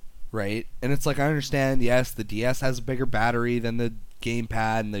 right? And it's like I understand. Yes, the DS has a bigger battery than the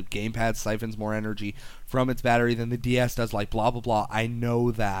gamepad, and the gamepad siphons more energy from its battery than the DS does. Like blah blah blah. I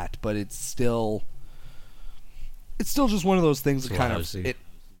know that, but it's still just one of those things that It's kind lousy. of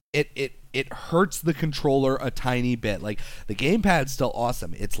it hurts the controller a tiny bit. Like the gamepad's still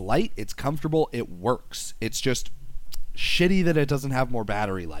awesome. It's light, it's comfortable, it works. It's just shitty that it doesn't have more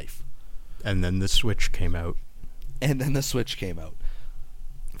battery life. And then the Switch came out. And then the Switch came out.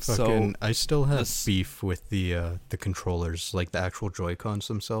 Fucking, I still have this- beef with the controllers, like the actual Joy-Cons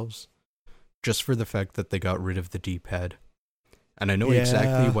themselves, just for the fact that they got rid of the D-pad. And I know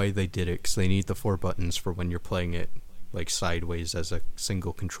exactly Yeah. why they did it, because they need the 4 buttons for when you're playing it, like, sideways as a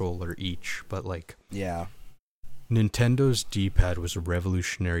single controller each. But, like, Yeah. Nintendo's D-pad was a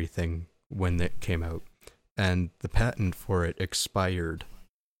revolutionary thing when it came out. And the patent for it expired,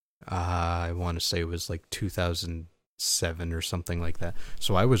 I want to say it was like 2007 or something like that.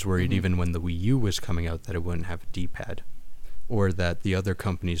 So I was worried Mhm. even when the Wii U was coming out that it wouldn't have a D-pad, or that the other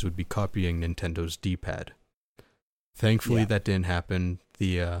companies would be copying Nintendo's D-pad. Thankfully, Yeah. that didn't happen.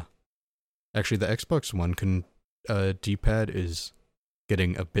 Actually, the Xbox One D-pad is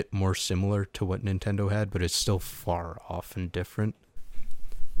getting a bit more similar to what Nintendo had, but it's still far off and different.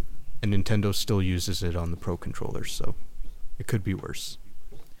 And Nintendo still uses it on the Pro controllers, so It could be worse.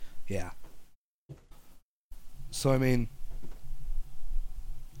 Yeah. So I mean,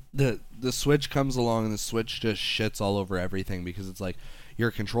 the Switch comes along and the Switch just shits all over everything because it's like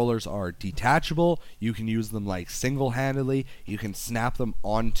your controllers are detachable. You can use them like single-handedly. You can snap them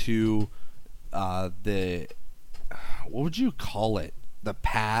onto the what would you call it? The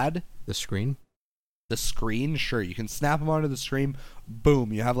pad, The screen? the screen. Sure, you can snap them onto the screen.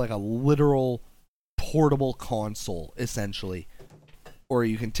 Boom, you have like a literal portable console essentially. Or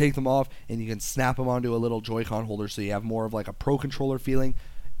you can take them off and you can snap them onto a little Joy-Con holder, so you have more of like a Pro Controller feeling.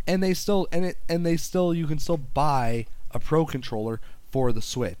 And you can still buy a Pro Controller for the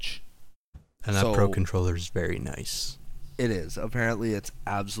Switch. And that Pro Controller is very nice. It is. Apparently, it's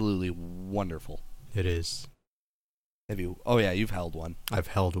absolutely wonderful. It is. Have you? Oh yeah, you've held one. I've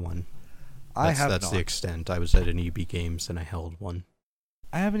held one. I have That's not. the extent. I was at an EB Games and I held one.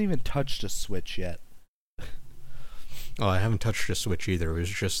 I haven't even touched a Switch yet. Oh, I haven't touched a Switch either. It was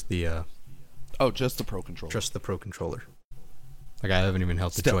just the Just the Pro Controller. just the Pro Controller. Like I haven't even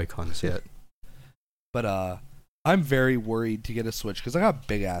held the Still. Joy-Cons yet. But I'm very worried to get a Switch because I got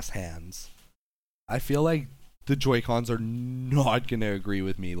big ass hands. I feel like the Joy-Cons are not gonna agree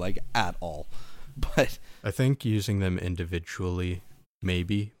with me like at all. But I think using them individually,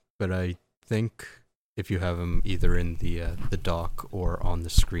 maybe, but I think if you have them either in the dock or on the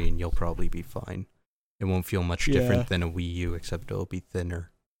screen, you'll probably be fine. It won't feel much different than a Wii U, except it'll be thinner.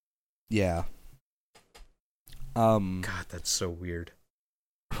 yeah. God, that's so weird.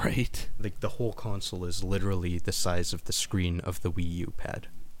 Right. Like the whole console is literally the size of the screen of the Wii U pad.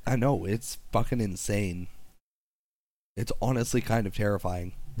 I know, it's fucking insane. It's honestly kind of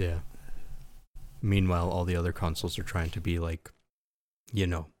terrifying. Yeah. Meanwhile, all the other consoles are trying to be like,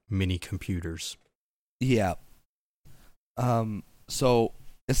 mini computers. Yeah. So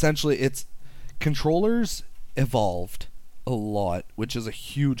essentially it's controllers evolved a lot, which is a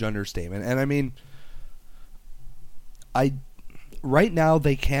huge understatement. And I mean, right now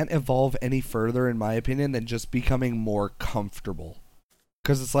they can't evolve any further in my opinion than just becoming more comfortable.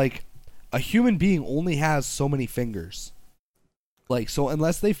 Cuz it's like a human being only has so many fingers. Like, so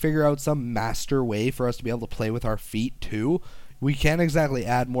unless they figure out some master way for us to be able to play with our feet too, we can't exactly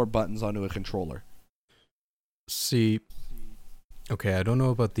add more buttons onto a controller. See, okay, I don't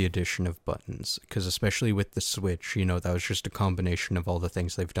know about the addition of buttons, because especially with the Switch, that was just a combination of all the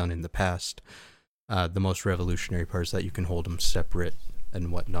things they've done in the past. The most revolutionary part is that you can hold them separate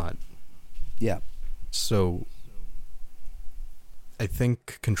and whatnot. Yeah. So, I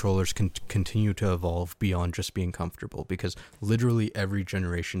think controllers can continue to evolve beyond just being comfortable, because literally every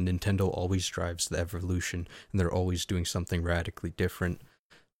generation, Nintendo always drives the evolution, and they're always doing something radically different.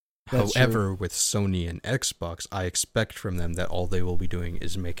 That's However, true. with Sony and Xbox, I expect from them that all they will be doing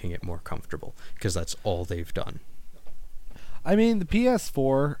is making it more comfortable, because that's all they've done. I mean, the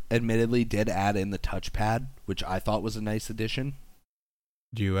PS4 admittedly did add in the touchpad, which I thought was a nice addition.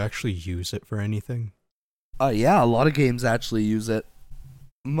 Do you actually use it for anything? Yeah, a lot of games actually use it.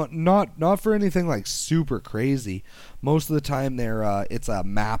 Not for anything like super crazy. Most of the time, it's a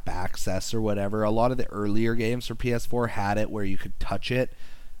map access or whatever. A lot of the earlier games for PS4 had it where you could touch it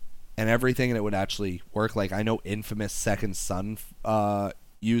and everything, and it would actually work. Like I know Infamous Second Son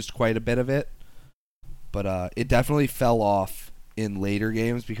used quite a bit of it, but it definitely fell off in later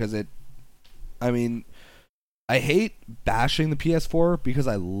games because I hate bashing the PS4 because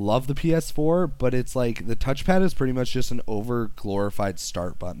I love the PS4, but it's like the touchpad is pretty much just an over-glorified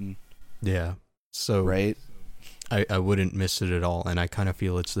start button. Yeah. So Right? I wouldn't miss it at all, and I kind of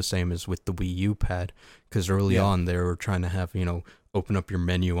feel it's the same as with the Wii U pad, because early on they were trying to have, open up your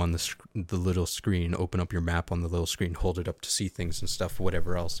menu on the little screen, open up your map on the little screen, hold it up to see things and stuff,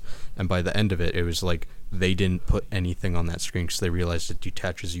 whatever else. And by the end of it, it was like they didn't put anything on that screen because they realized it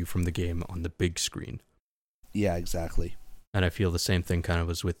detaches you from the game on the big screen. Yeah, exactly. And I feel the same thing kind of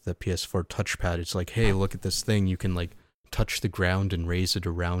was with the PS4 touchpad. It's like, hey, look at this thing. You can like touch the ground and raise it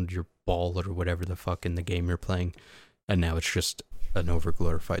around your ball or whatever the fuck in the game you're playing. And now it's just an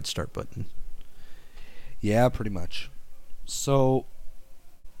over-glorified start button. Yeah, pretty much. So,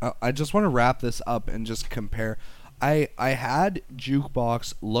 I just want to wrap this up and just compare. I had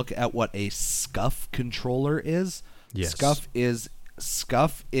Jukebox look at what a SCUF controller is. Yes.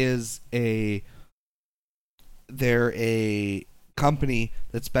 SCUF is they're a company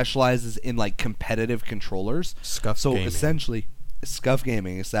that specializes in like competitive controllers. SCUF So Gaming. essentially, SCUF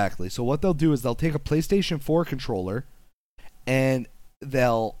Gaming, exactly. So what they'll do is they'll take a PlayStation 4 controller and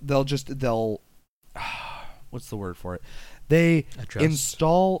they'll what's the word for it? They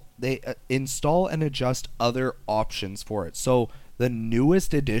install and adjust other options for it. So the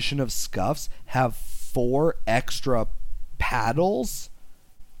newest edition of SCUFs have 4 extra paddles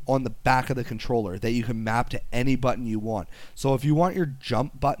on the back of the controller that you can map to any button you want. So if you want your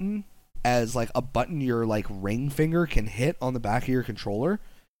jump button as like a button your like ring finger can hit on the back of your controller,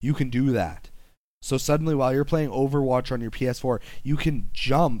 you can do that. So suddenly while you're playing Overwatch on your PS4, you can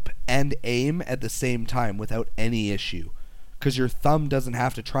jump and aim at the same time without any issue, because your thumb doesn't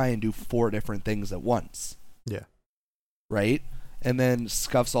have to try and do 4 different things at once. Yeah. Right? And then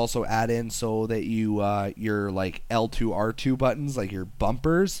Scuffs also add in so that you your like L2 R2 buttons, like your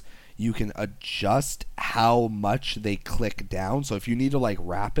bumpers, you can adjust how much they click down. So if you need to like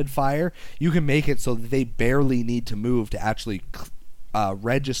rapid fire, you can make it so that they barely need to move to actually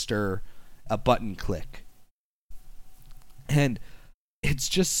register a button click. And it's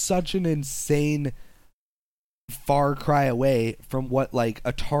just such an insane far cry away from what like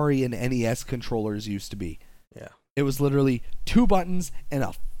Atari and NES controllers used to be. Yeah. It was literally 2 buttons and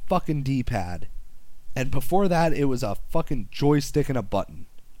a fucking D-pad. And before that, it was a fucking joystick and a button.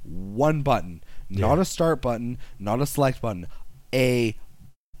 1 button. Not a start button, not a select button. A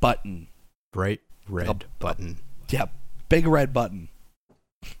button. Bright red button. Yeah, big red button.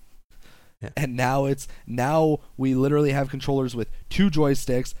 Yeah. And now we literally have controllers with 2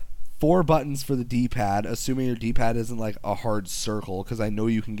 joysticks, 4 buttons for the D-pad, assuming your D-pad isn't like a hard circle, because I know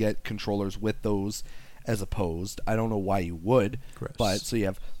you can get controllers with those as opposed. I don't know why you would. Gross. But so you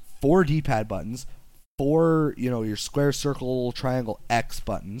have 4 D-pad buttons, 4, your square, circle, triangle, X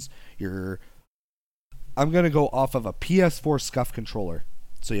buttons. I'm going to go off of a PS4 Scuff controller.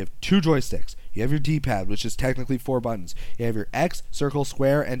 So you have 2 joysticks. You have your D-pad, which is technically 4 buttons. You have your X, circle,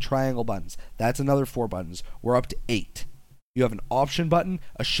 square, and triangle buttons. That's another 4 buttons. We're up to 8. You have an option button,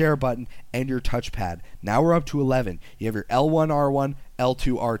 a share button, and your touchpad. Now we're up to 11. You have your L1, R1,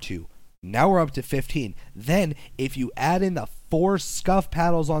 L2, R2. Now we're up to 15. Then, if you add in the 4 Scuff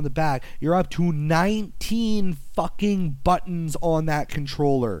paddles on the back, you're up to 19 fucking buttons on that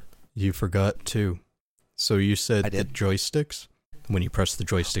controller. You forgot too. So you said the joysticks? When you press the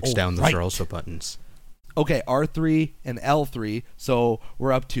joysticks down, those are also buttons. Okay, R3 and L3. So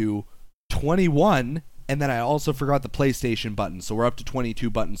we're up to 21. And then I also forgot the PlayStation button. So we're up to 22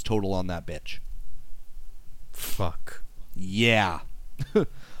 buttons total on that bitch. Fuck. Yeah.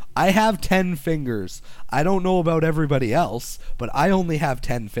 I have 10 fingers. I don't know about everybody else, but I only have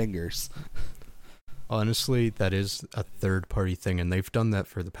 10 fingers. Honestly, that is a third-party thing, and they've done that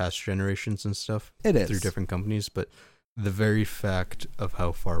for the past generations and stuff. It is. Through different companies, but the very fact of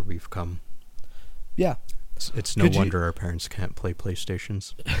how far we've come. Yeah. It's no wonder our parents can't play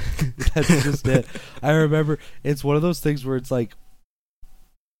PlayStations. That's just it. I remember, it's one of those things where it's like,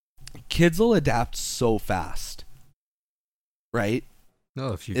 kids will adapt so fast. Right?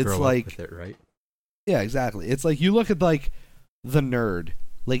 No, if you it's grow like, up with it, right? Yeah, exactly. It's like you look at like the Nerd,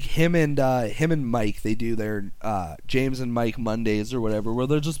 like him and Mike. They do their James and Mike Mondays or whatever, where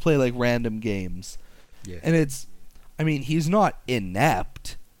they'll just play like random games. Yeah. And it's, I mean, he's not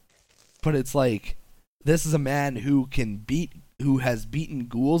inept, but it's like this is a man who has beaten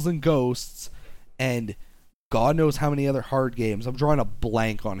ghouls and ghosts, and God knows how many other hard games. I'm drawing a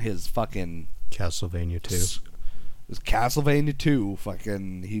blank on his fucking Castlevania 2. It was Castlevania 2,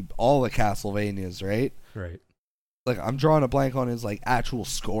 fucking all the Castlevanias, right? Right. Like, I'm drawing a blank on his like actual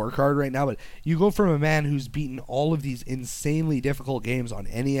scorecard right now, but you go from a man who's beaten all of these insanely difficult games on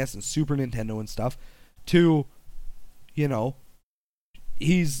NES and Super Nintendo and stuff to,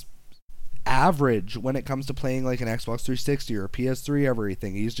 he's average when it comes to playing like an Xbox 360 or a PS3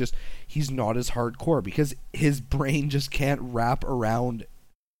 everything. He's not as hardcore because his brain just can't wrap around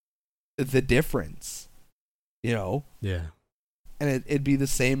the difference. Yeah. And it'd be the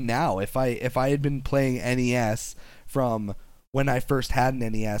same now if I had been playing NES from when I first had an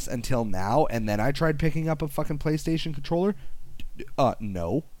NES until now, and then I tried picking up a fucking PlayStation controller.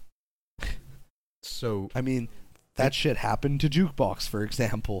 No. So I mean, that shit happened to Jukebox, for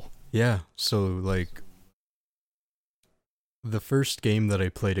example. Yeah. So like, the first game that I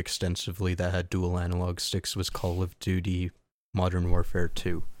played extensively that had dual analog sticks was Call of Duty Modern Warfare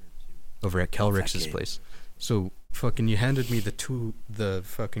 2 over at Kelrix's place. So fucking you handed me the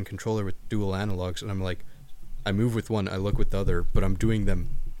fucking controller with dual analogs, and I'm like, I move with one, I look with the other, but I'm doing them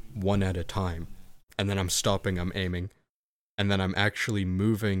one at a time. And then I'm stopping, I'm aiming. And then I'm actually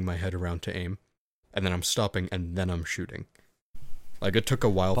moving my head around to aim. And then I'm stopping, and then I'm shooting. Like, it took a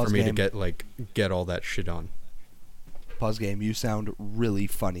while for me to get all that shit on. Pause game, you sound really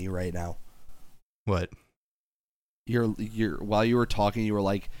funny right now. What? You're while you were talking, you were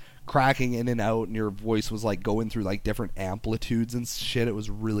like cracking in and out, and your voice was like going through like different amplitudes and shit. It was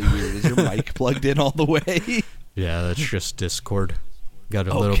really weird. Is your mic plugged in all the way? Yeah, that's just Discord. Got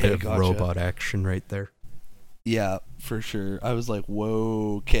a little bit of robot action right there. Yeah, For sure. I was like,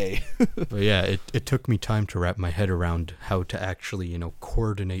 whoa, okay. But yeah, it took me time to wrap my head around how to actually,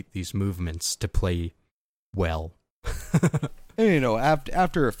 coordinate these movements to play well. And,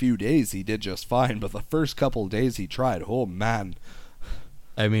 after a few days, he did just fine. But the first couple of days he tried, oh, man.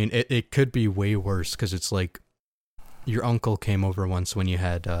 I mean, it could be way worse, because it's like your uncle came over once when you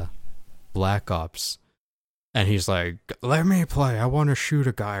had Black Ops, and he's like, let me play, I want to shoot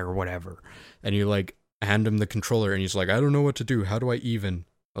a guy or whatever. And you, like, hand him the controller, and he's like, I don't know what to do. How do I even?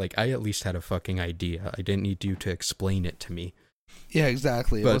 Like, I at least had a fucking idea. I didn't need you to explain it to me. Yeah,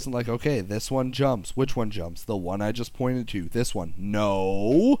 exactly. It But- wasn't like, okay, this one jumps. Which one jumps? The one I just pointed to. This one.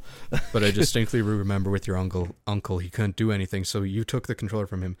 No. But I distinctly remember with your uncle, he couldn't do anything, so you took the controller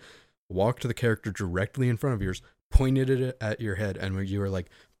from him, walked to the character directly in front of yours, pointed it at your head, and you were like,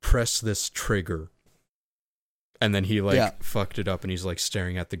 press this trigger. And then he, like, fucked it up, and he's, like,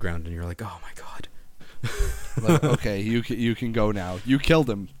 staring at the ground, and you're like, oh my god. Like, okay, you can go now. You killed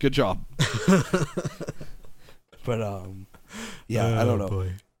him. Good job. But, yeah, I don't know.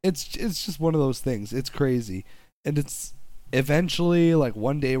 Boy. It's just one of those things. It's crazy. And it's eventually, like,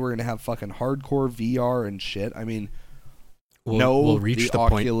 one day we're going to have fucking hardcore VR and shit. I mean, We'll reach the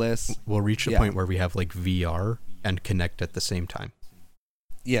Oculus. point. We'll reach the point where we have like VR and Kinect at the same time.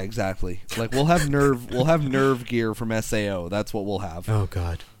 Yeah, exactly. Like we'll have nerve gear from SAO. That's what we'll have. Oh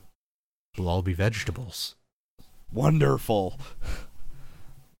god, we'll all be vegetables. Wonderful.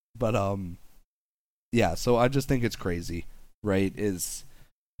 But yeah. So I just think it's crazy, right?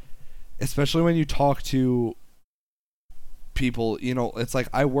 Especially when you talk to people, it's like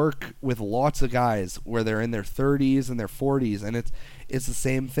I work with lots of guys where they're in their 30s and their 40s, and it's the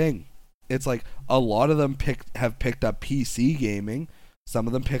same thing. It's like a lot of them have picked up PC gaming, some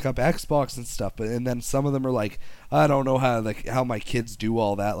of them pick up Xbox and stuff, and then some of them are like, I don't know how my kids do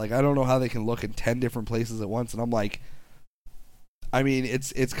all that. Like I don't know how they can look in 10 different places at once. And I'm like, I mean,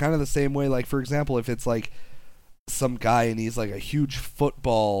 it's kind of the same way. Like for example, if it's like some guy and he's like a huge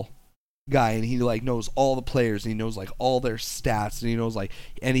football guy and he like knows all the players and he knows like all their stats and he knows like,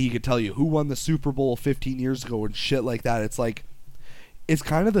 and he could tell you who won the Super Bowl 15 years ago and shit like that. It's like, it's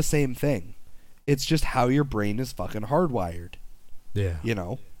kind of the same thing. It's just how your brain is fucking hardwired. Yeah.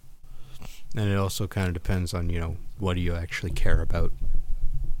 And it also kind of depends on, what do you actually care about?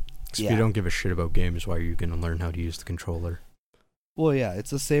 'Cause if you don't give a shit about games, why are you going to learn how to use the controller? Well, yeah,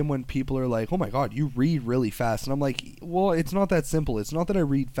 it's the same when people are like, oh my god, you read really fast. And I'm like, well, it's not that simple. It's not that I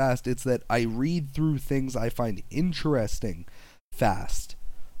read fast. It's that I read through things I find interesting fast.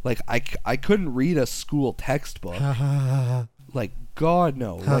 Like, I couldn't read a school textbook. Like, God,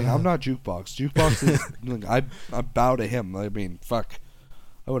 no. Like, I'm not Jukebox. Jukebox is, like, I bow to him. I mean, fuck.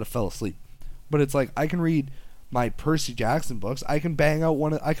 I would have fell asleep. But it's like, I can read my Percy Jackson books. I could bang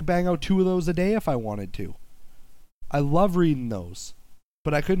out 2 of those a day if I wanted to. I love reading those,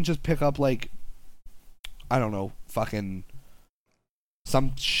 but I couldn't just pick up like, I don't know, fucking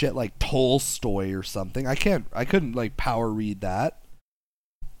some shit like Tolstoy or something. I couldn't like power read that.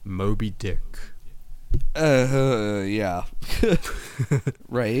 Moby Dick. Yeah.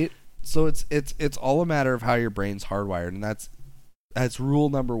 Right? So it's all a matter of how your brain's hardwired, and that's rule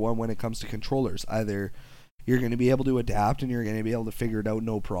number 1 when it comes to controllers. Either you're going to be able to adapt and you're going to be able to figure it out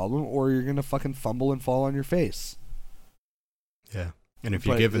no problem, or you're going to fucking fumble and fall on your face. Yeah. And if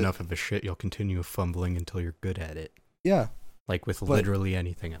you give enough of a shit, you'll continue fumbling until you're good at it. Yeah. Like with literally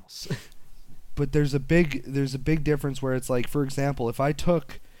anything else. But there's a big difference where it's like, for example,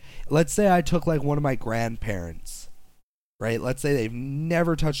 let's say I took like one of my grandparents, right? Let's say they've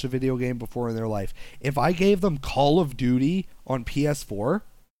never touched a video game before in their life. If I gave them Call of Duty on PS4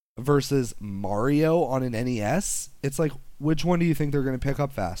 versus Mario on an NES, it's like, which one do you think they're going to pick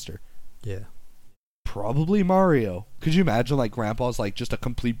up faster? Yeah. Probably Mario. Could you imagine like grandpa's like just a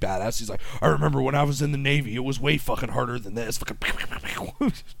complete badass? He's like, I remember when I was in the Navy, it was way fucking harder than this. Fucking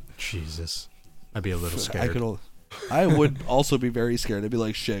Jesus. I'd be a little scared. I would also be very scared. I'd be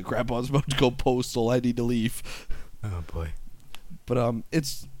like, shit, grandpa's about to go postal. I need to leave. Oh boy. But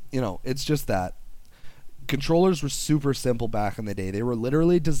it's it's just that. Controllers were super simple back in the day. They were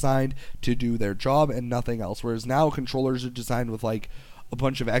literally designed to do their job and nothing else. Whereas now controllers are designed with like a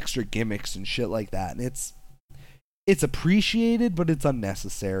bunch of extra gimmicks and shit like that, and it's appreciated, but it's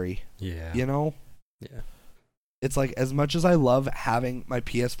unnecessary. Yeah. Yeah. It's like, as much as I love having my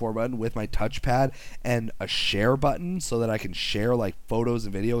PS4 button with my touchpad and a share button so that I can share like photos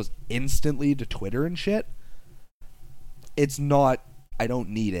and videos instantly to Twitter and shit, it's not, I don't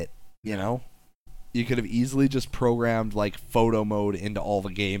need it, You could have easily just programmed like photo mode into all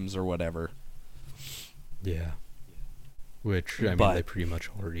the games or whatever. Yeah. Which, I mean, But- they pretty much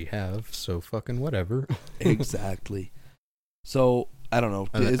already have, so fucking whatever. Exactly. So, I don't know.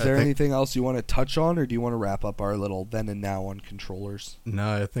 I Is there think- anything else you want to touch on, or do you want to wrap up our little then and now on controllers?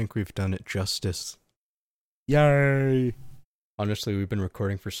 No, I think we've done it justice. Yay! Honestly, we've been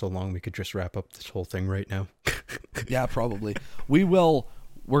recording for so long, we could just wrap up this whole thing right now. Yeah, probably. We'll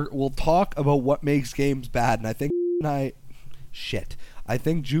talk about what makes games bad, and I think I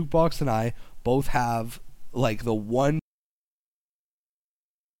think Jukebox and I both have like the one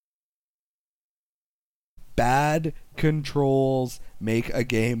bad controls make a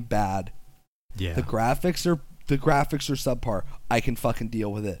game bad. Yeah. The graphics are subpar. I can fucking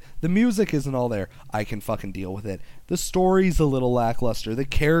deal with it. The music isn't all there. I can fucking deal with it. The story's a little lackluster. The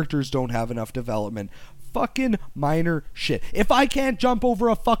characters don't have enough development. Fucking minor shit. If I can't jump over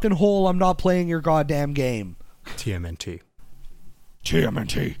a fucking hole, I'm not playing your goddamn game. TMNT.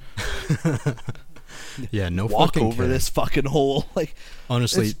 TMNT. Yeah, no Walk fucking over kidding. this fucking hole. Like,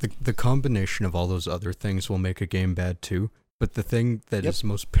 Honestly, it's- the combination of all those other things will make a game bad too. But the thing that is Yep.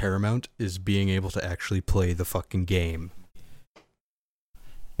 most paramount is being able to actually play the fucking game.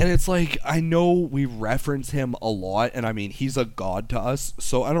 and it's like, I know we reference him a lot, and I mean, he's a god to us,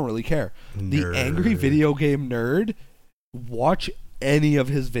 so I don't really care. The Angry Nerd. Video Game Nerd, watch any of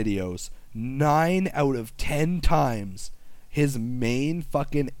his videos. 9 out of 10 times, his main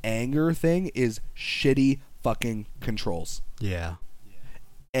fucking anger thing is shitty fucking controls. Yeah.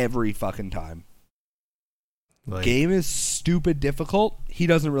 Every fucking time. Like, Game is stupid difficult, he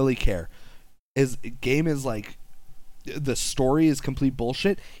doesn't really care. His game is like, the story is complete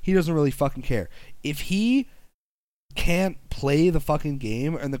bullshit, he doesn't really fucking care. If he can't play the fucking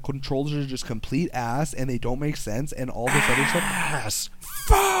game and the controllers are just complete ass and they don't make sense and all this other stuff, ass.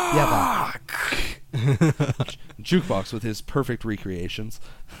 Yeah, Fuck. Jukebox with his perfect recreations.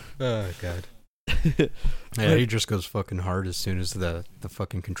 Oh god. Yeah, he just goes fucking hard as soon as the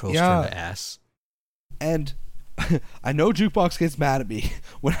fucking controls Yeah. turn to ass. And I know Jukebox gets mad at me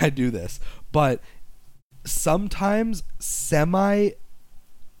when I do this, but sometimes semi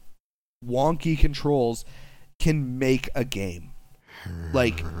wonky controls can make a game.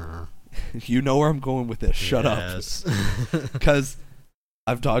 Like, you know where I'm going with this. Shut up. Yes. Because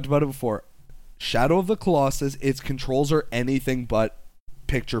I've talked about it before. Shadow of the Colossus, its controls are anything but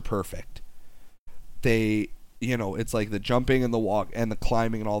picture perfect. It's like the jumping and the walk and the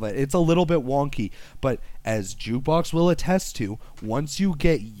climbing and all that. It's a little bit wonky, but as Jukebox will attest to, once you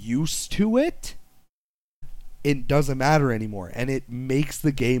get used to it, it doesn't matter anymore, and it makes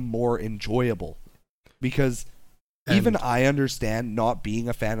the game more enjoyable. Because even I understand not being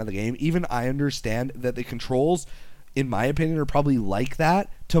a fan of the game. Even I understand that the controls, in my opinion, are probably like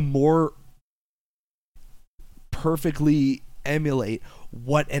that to more perfectly emulate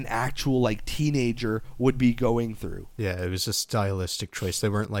what an actual like teenager would be going through. Yeah, it was a stylistic choice. They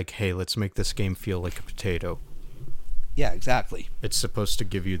weren't like, hey, let's make this game feel like a potato. Yeah, exactly. It's supposed to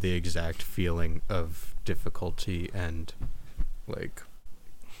give you the exact feeling of difficulty and like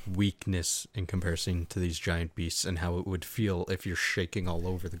weakness in comparison to these giant beasts and how it would feel if you're shaking all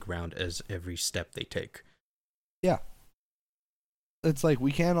over the ground as every step they take. Yeah. It's like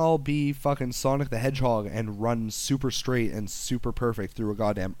we can't all be fucking Sonic the Hedgehog and run super straight and super perfect through a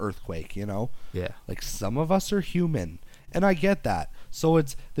goddamn earthquake, you know? Yeah. Like, some of us are human, and I get that. So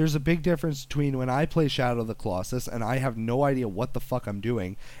there's a big difference between when I play Shadow of the Colossus and I have no idea what the fuck I'm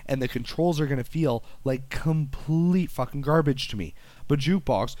doing, and the controls are gonna feel like complete fucking garbage to me. But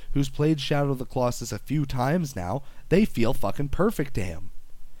Jukebox, who's played Shadow of the Colossus a few times now, they feel fucking perfect to him.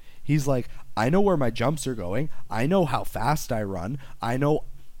 He's like, I know where my jumps are going, I know how fast I run, I know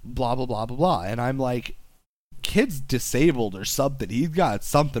blah blah blah blah blah, and I'm like, kid's disabled or something. He's got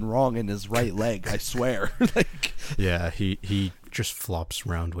something wrong in his right leg, I swear. Like, Yeah, he just flops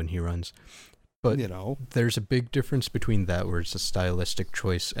around when he runs. But you know, there's a big difference between that where it's a stylistic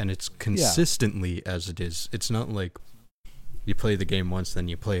choice and it's consistently as it is. It's not like you play the game once, then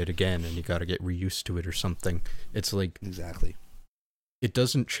you play it again and you gotta get reused to it or something. It's like exactly. it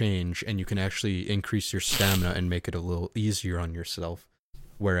doesn't change and you can actually increase your stamina and make it a little easier on yourself.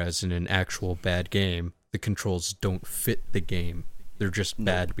 Whereas in an actual bad game, the controls don't fit the game. They're just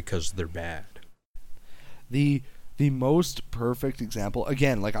bad because they're bad. The most perfect example,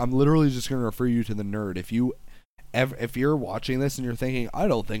 again, like, I'm literally just going to refer you to the nerd. If you're watching this and you're thinking, I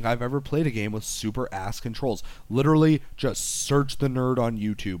don't think I've ever played a game with super ass controls, literally just search the nerd on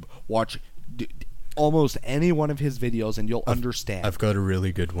YouTube. Watch almost any one of his videos and you'll understand. I've got a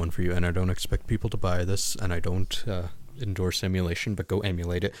really good one for you, and I don't expect people to buy this, and I don't endorse emulation, but go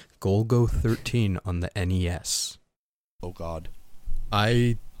emulate it. Golgo 13 on the NES. Oh god.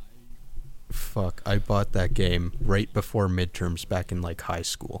 I fuck, I bought that game right before midterms back in like high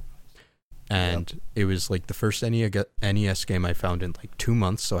school. And it was like the first NES game I found in like 2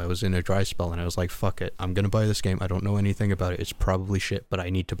 months, so I was in a dry spell and I was like, fuck it, I'm gonna buy this game. I don't know anything about it. It's probably shit, but I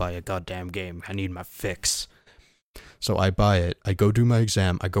need to buy a goddamn game. I need my fix. So I buy it, I go do my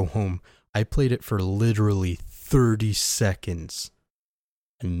exam, I go home. I played it for literally 30 seconds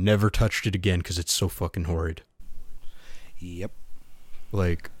and never touched it again because it's so fucking horrid. Yep.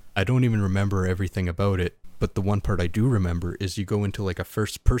 Like, I don't even remember everything about it. But the one part I do remember is you go into like a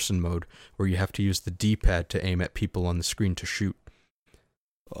first person mode where you have to use the D-pad to aim at people on the screen to shoot.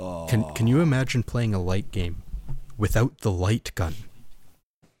 Oh. Can you imagine playing a light game without the light gun?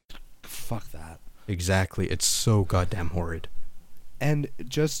 Fuck that. Exactly. It's so goddamn horrid. And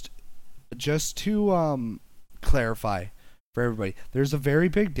just to clarify for everybody, there's a very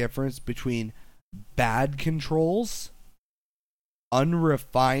big difference between bad controls,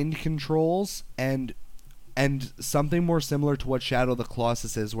 unrefined controls, and something more similar to what Shadow of the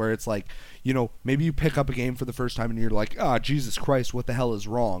Colossus is, where it's like, you know, maybe you pick up a game for the first time and you're like, Jesus Christ, what the hell is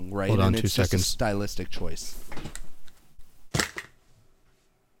wrong, right? Hold on, and 2 it's just seconds. a stylistic choice.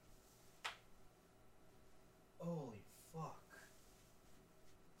 Holy fuck.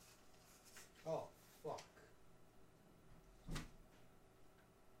 Oh, fuck.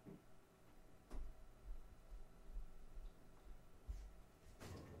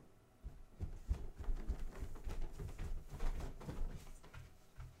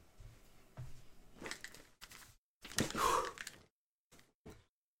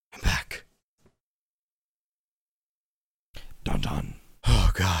 I'm back. Dun dun.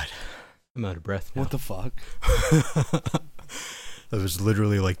 Oh god. I'm out of breath now. What the fuck? That was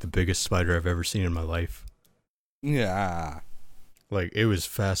literally like the biggest spider I've ever seen in my life. Yeah. Like, it was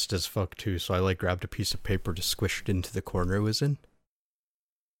fast as fuck too, so I like grabbed a piece of paper to squish it into the corner it was in.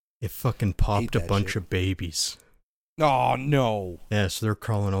 It fucking popped a that bunch shit. of babies. Oh, no. Yeah, so they're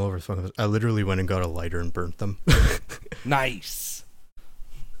crawling all over the fucking... I literally went and got a lighter and burnt them. Nice.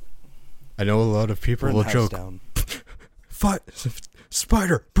 I know a lot of people Burn will the house joke, down.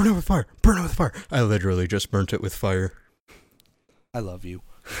 spider, burn it with fire, burn it with fire. I literally just burnt it with fire. I love you.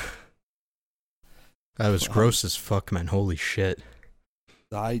 That was Wow. gross as fuck, man. Holy shit.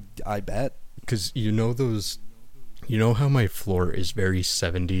 I bet. Because you know those... You know how my floor is very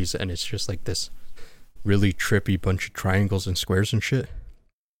 70s and it's just like this really trippy bunch of triangles and squares and shit?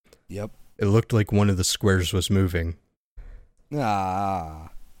 Yep. It looked like one of the squares was moving.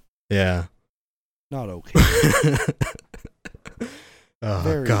 Ah. Yeah. Not okay. Oh,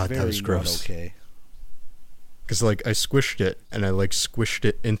 Very, God, very that was gross. Not okay. Because, like, I squished it, and I, like, squished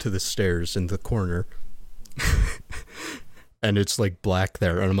it into the stairs in the corner. And it's, like, black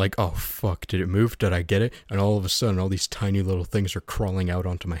there. And I'm like, oh, fuck, did it move? Did I get it? And all of a sudden, all these tiny little things are crawling out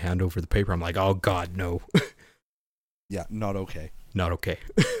onto my hand over the paper. I'm like, oh, God, no. Yeah, not okay. Not okay.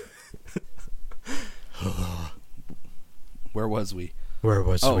 Where was we? Where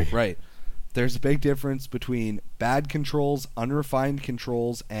was Oh, we? right. There's a big difference between bad controls, unrefined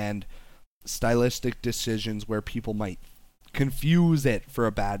controls, and stylistic decisions where people might confuse it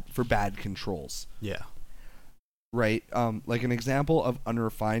for bad controls. Yeah. Right? Like an example of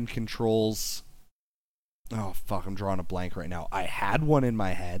unrefined controls. Oh fuck, I'm drawing a blank right now. I had one in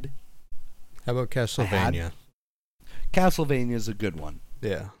my head. How about Castlevania? Castlevania is a good one.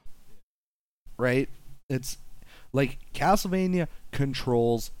 Yeah. Right? It's like Castlevania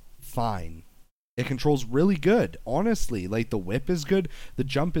controls fine. It controls really good, honestly. Like the whip is good, the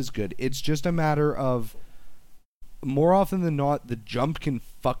jump is good. It's just a matter of more often than not the jump can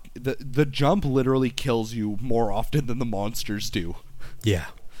fuck the jump literally kills you more often than the monsters do. Yeah.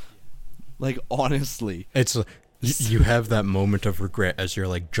 Like honestly. It's you have that moment of regret as you're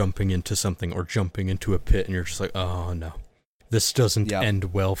like jumping into something or jumping into a pit and you're just like, oh no, this doesn't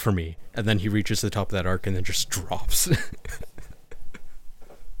end well for me. And then he reaches the top of that arc and then just drops.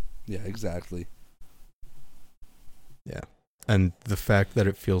 Yeah, exactly. Yeah. And the fact that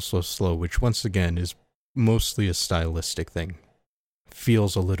it feels so slow, which once again is mostly a stylistic thing,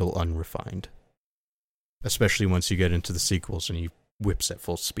 feels a little unrefined. Especially once you get into the sequels and he whips at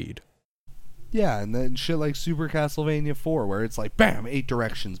full speed. Yeah, and then shit like Super Castlevania 4 where it's like, bam, 8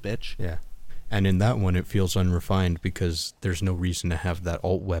 directions, bitch. Yeah. And in that one it feels unrefined because there's no reason to have that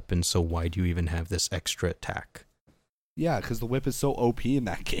alt weapon, so why do you even have this extra attack? Yeah, because the whip is so OP in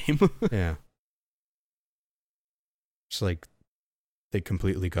that game. Yeah. It's like they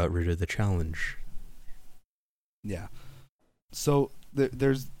completely got rid of the challenge. Yeah. So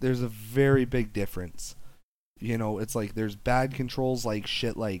there's a very big difference. You know, it's like there's bad controls like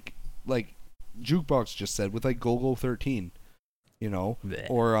shit like Jukebox just said with like Golgo 13, you know, Blech.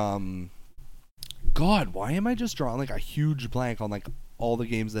 or God, why am I just drawing like a huge blank on like all the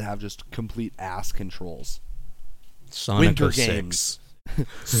games that have just complete ass controls? Sonic Winter 06. games.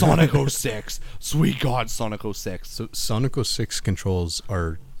 Sonic 06. Sweet God, Sonic 06. So Sonic 06 controls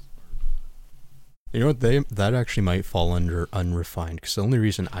are... You know what? That actually might fall under unrefined, because the only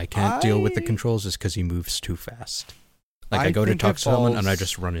reason I can't deal with the controls is because he moves too fast. Like, I go to think talk it to someone and I falls-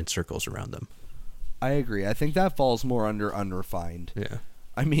 just run in circles around them. I agree. I think that falls more under unrefined. Yeah.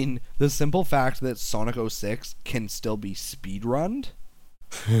 I mean, the simple fact that Sonic 06 can still be speedrunned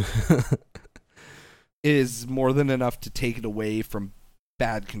is more than enough to take it away from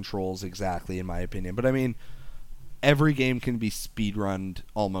bad controls, exactly, in my opinion. But I mean, every game can be speedrunned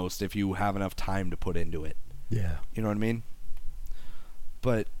almost if you have enough time to put into it. Yeah. You know what I mean?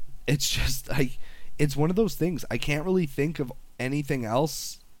 But it's just it's one of those things. I can't really think of anything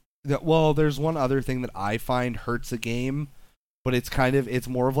else that, well, there's one other thing that I find hurts a game, but it's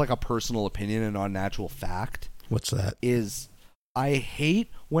more of like a personal opinion and not an actual fact. What's that? Is I hate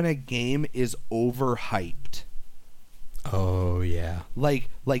when a game is overhyped. Oh, yeah. Like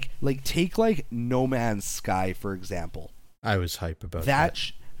take like No Man's Sky, for example. I was hype about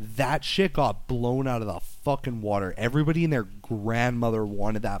that. That shit got blown out of the fucking water. Everybody and their grandmother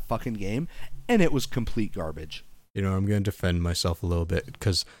wanted that fucking game, and it was complete garbage. You know, I'm going to defend myself a little bit,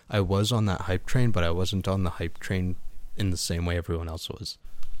 because I was on that hype train, but I wasn't on the hype train in the same way everyone else was.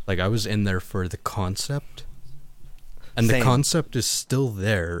 Like, I was in there for the concept, and Same. the concept is still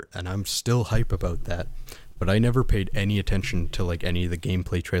there, and I'm still hype about that. But I never paid any attention to, like, any of the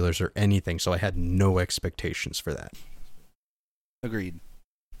gameplay trailers or anything, so I had no expectations for that. Agreed.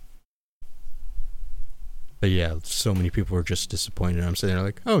 But yeah, so many people were just disappointed. I'm sitting there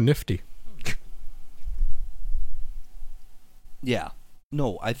like, oh, nifty. Yeah.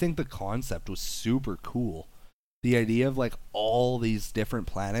 No, I think the concept was super cool. The idea of like all these different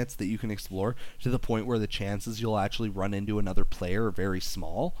planets that you can explore to the point where the chances you'll actually run into another player are very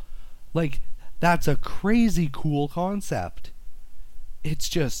small. Like, that's a crazy cool concept. It's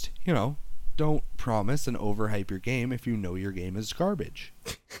just, don't promise and overhype your game if you know your game is garbage.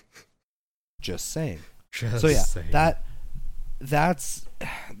 Just saying. So yeah,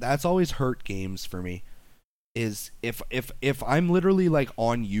 that's always hurt games for me. Is if I'm literally like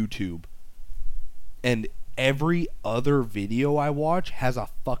on YouTube and every other video I watch has a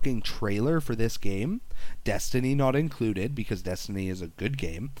fucking trailer for this game, Destiny not included, because Destiny is a good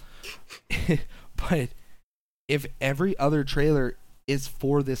game. But if every other trailer is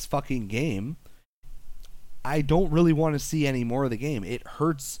for this fucking game, I don't really want to see any more of the game. It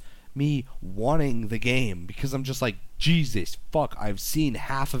hurts me wanting the game because I'm just like, Jesus fuck, I've seen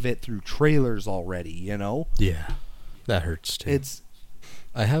half of it through trailers already, Yeah, that hurts too.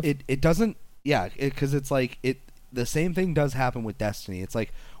 It doesn't, yeah, because it's like the same thing does happen with Destiny. It's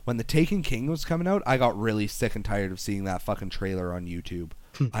like when the Taken King was coming out, I got really sick and tired of seeing that fucking trailer on YouTube.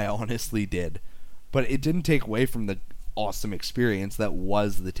 I honestly did. But it didn't take away from the awesome experience that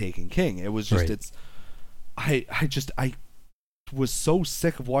was the Taken King. It was just, right. I was so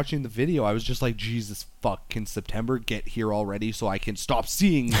sick of watching the video. I was just like, Jesus fuck, can September get here already so I can stop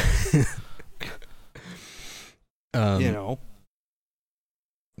seeing this?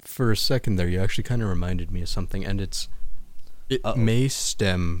 For a second there, you actually kind of reminded me of something, and it may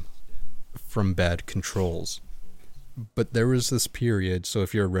stem from bad controls, but there was this period, so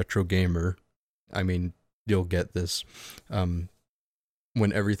if you're a retro gamer, I mean, you'll get this, when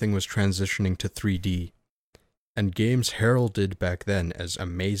everything was transitioning to 3D, and games heralded back then as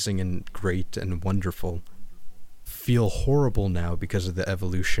amazing and great and wonderful feel horrible now because of the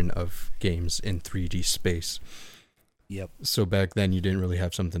evolution of games in 3D space. Yep. So back then you didn't really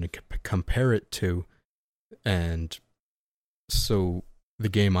have something to compare it to, and so the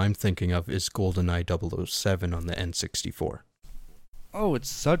game I'm thinking of is GoldenEye 007 on the N64. Oh, it's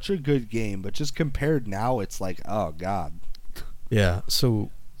such a good game, but just compared now, it's like, oh god. Yeah,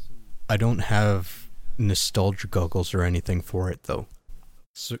 so I don't have nostalgia goggles or anything for it though,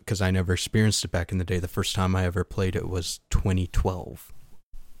 because I never experienced it back in the day. The first time I ever played it was 2012.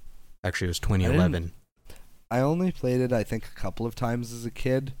 Actually, it was 2011. I only played it, I think, a couple of times as a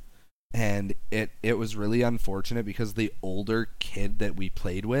kid, and it was really unfortunate because the older kid that we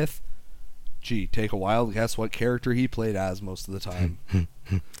played with, take a wild guess what character he played as most of the time.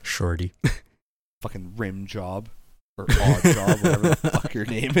 Shorty. Fucking Rim Job. Or Odd Job, whatever the fuck your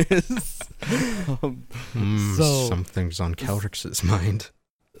name is. Something's on Calrix's mind.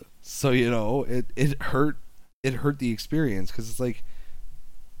 So, it hurt the experience, because it's like,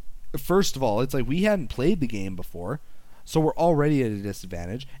 first of all, it's like we hadn't played the game before, so we're already at a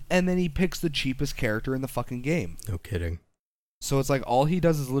disadvantage, and then he picks the cheapest character in the fucking game. No kidding. So it's like all he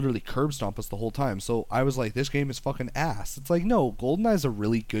does is literally curb stomp us the whole time. So I was like, this game is fucking ass. It's like, no, GoldenEye is a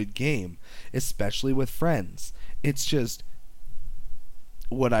really good game, especially with friends. It's just,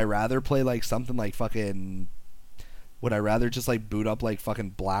 would I rather play like something like fucking, would I rather just like boot up like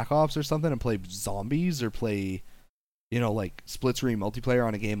fucking Black Ops or something and play zombies or play, you know, like split screen multiplayer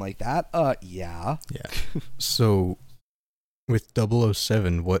on a game like that? Yeah. Yeah. So with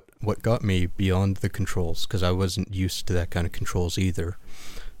 007, what got me beyond the controls, because I wasn't used to that kind of controls either,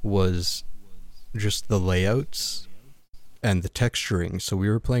 was just the layouts and the texturing. So we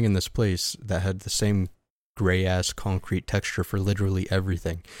were playing in this place that had the same gray ass concrete texture for literally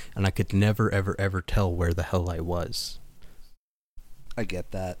everything, and I could never ever ever tell where the hell I was. I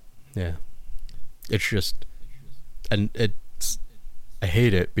get that. Yeah. It's just, and I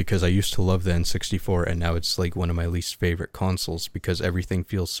hate it because I used to love the N64, and now it's like one of my least favorite consoles because everything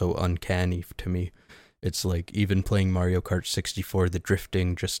feels so uncanny to me. It's like even playing Mario Kart 64, the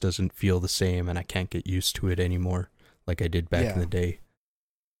drifting just doesn't feel the same, and I can't get used to it anymore like I did back in the day.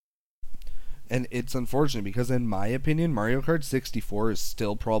 And it's unfortunate because in my opinion, Mario Kart 64 is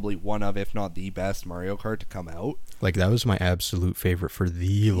still probably one of, if not the best Mario Kart to come out. Like, that was my absolute favorite for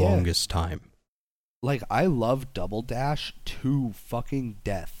the longest time. Like, I love Double Dash to fucking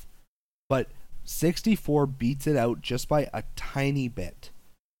death. But 64 beats it out just by a tiny bit.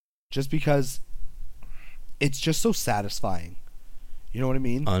 Just because it's just so satisfying. You know what I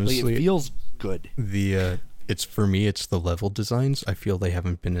mean? Honestly, like, it feels good. It's for me, it's the level designs. I feel they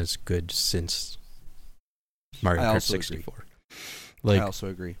haven't been as good since Mario Kart 64. Agree. Like, I also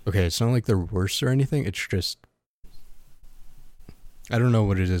agree. Okay, it's not like they're worse or anything. It's just, I don't know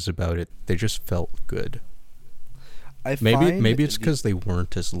what it is about it. They just felt good. Maybe it's because they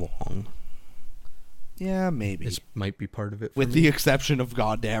weren't as long. Yeah, maybe. It might be part of it. With the exception of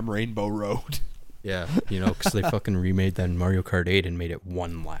goddamn Rainbow Road. Yeah, you know, because they fucking remade that in Mario Kart 8 and made it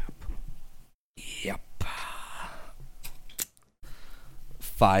one lap. Yep.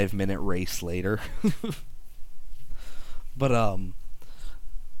 5-minute race later. But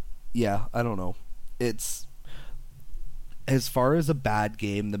yeah, I don't know. It's, as far as a bad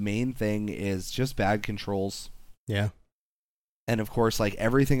game, the main thing is just bad controls. Yeah. And of course, like,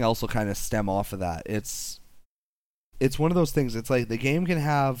 everything else will kind of stem off of that. It's one of those things. It's like the game can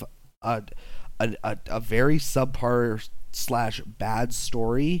have a very subpar / bad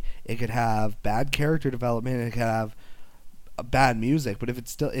story. It could have bad character development. It could have bad music. But if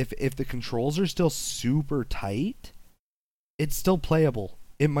it's still, if the controls are still super tight, it's still playable.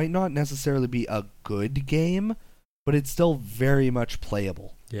 It might not necessarily be a good game, but it's still very much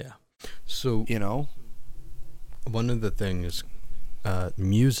playable. Yeah. So, you know, one of the things,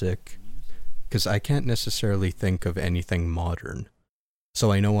 music, because I can't necessarily think of anything modern.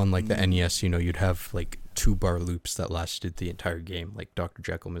 So I know on like the NES, you know, you'd have like 2-bar loops that lasted the entire game, like Dr.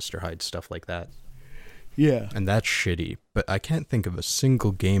 Jekyll, Mr. Hyde, stuff like that. Yeah. And that's shitty, but I can't think of a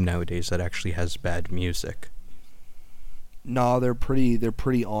single game nowadays that actually has bad music. No, they're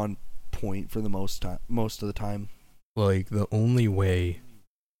pretty on point for the most of the time. Like, the only way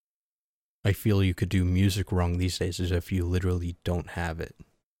I feel you could do music wrong these days is if you literally don't have it.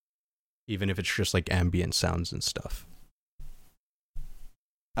 Even if it's just like ambient sounds and stuff.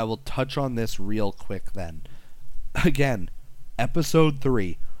 I will touch on this real quick then. Again, episode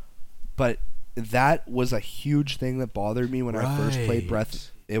 3. But that was a huge thing that bothered me when I first played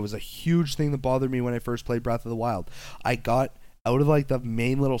Breath. It was a huge thing that bothered me when I first played Breath of the Wild. I got out of like the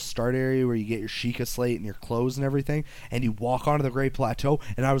main little start area where you get your Sheikah slate and your clothes and everything, and you walk onto the Great Plateau,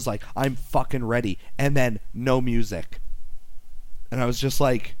 and I was like, I'm fucking ready. And then no music. And I was just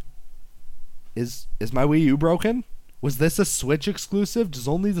like, is my Wii U broken? Was this a Switch exclusive? Does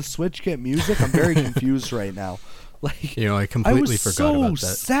only the Switch get music? I'm very confused right now. Like, you know, I completely forgot about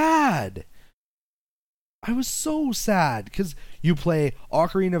that. I was so sad because you play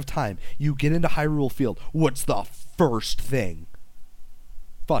Ocarina of Time, you get into Hyrule Field. What's the first thing?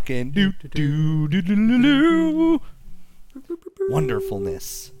 Fucking do do do do do do.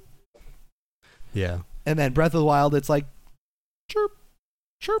 Wonderfulness. Yeah. And then Breath of the Wild, it's like chirp,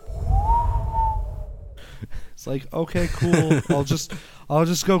 chirp. It's like, okay, cool. I'll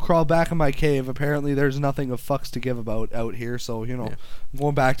just go crawl back in my cave. Apparently, there's nothing of fucks to give about out here. So, you know, I'm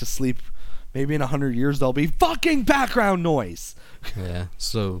going back to sleep. Maybe in 100 years there'll be fucking background noise. Yeah.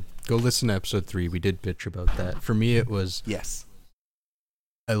 So go listen to episode 3. We did bitch about that. For me, it was, yes.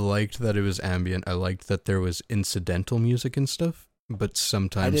 I liked that it was ambient. I liked that there was incidental music and stuff, but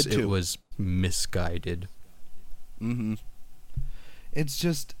sometimes it was misguided. Mm-hmm. It's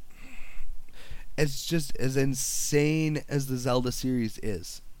just as insane as the Zelda series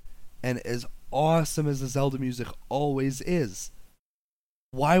is. And as awesome as the Zelda music always is,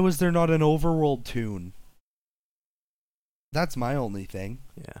 why was there not an overworld tune? That's my only thing.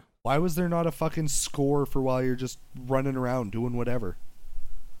 Yeah. Why was there not a fucking score for while you're just running around doing whatever?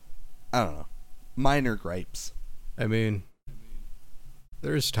 I don't know. Minor gripes. I mean,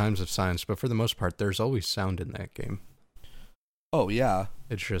 there's times of silence, but for the most part, there's always sound in that game. Oh, yeah.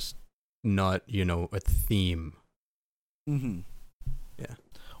 It's just not, a theme. Mm-hmm. Yeah.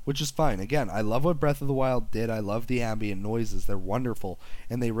 Which is fine. Again, I love what Breath of the Wild did. I love the ambient noises. They're wonderful.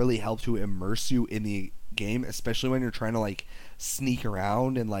 And they really help to immerse you in the game, especially when you're trying to, like, sneak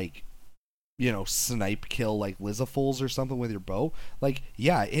around and, like, snipe kill, like, Lizafools or something with your bow. Like,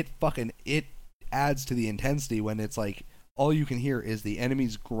 yeah, it adds to the intensity when it's, like, all you can hear is the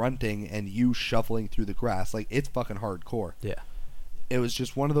enemies grunting and you shuffling through the grass. Like, it's fucking hardcore. Yeah. It was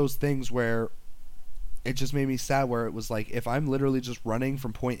just one of those things where it just made me sad, where it was like, if I'm literally just running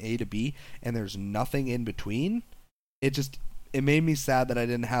from point A to B and there's nothing in between, it made me sad that I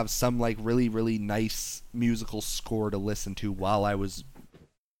didn't have some, like, really, really nice musical score to listen to while I was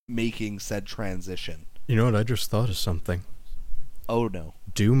making said transition. You know what? I just thought of something. Oh, no.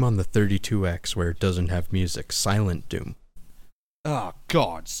 Doom on the 32X, where it doesn't have music. Silent Doom. Oh,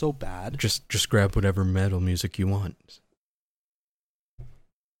 God, so bad. Just grab whatever metal music you want.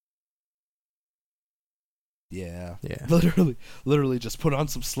 Yeah. Yeah. Literally just put on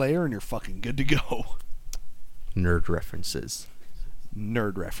some Slayer and you're fucking good to go. Nerd references.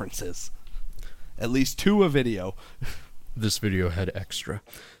 Nerd references. At least 2 a video. This video had extra.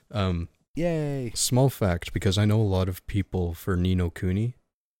 Yay. Small fact, because I know a lot of people for Ni no Kuni,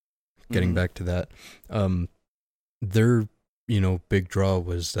 getting back to that, their, big draw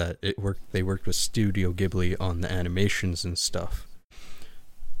was that they worked with Studio Ghibli on the animations and stuff.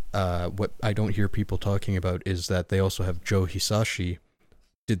 What I don't hear people talking about is that they also have Joe Hisashi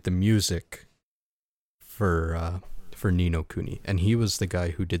did the music for Ni no Kuni, and he was the guy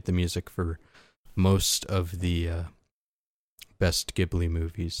who did the music for most of the best Ghibli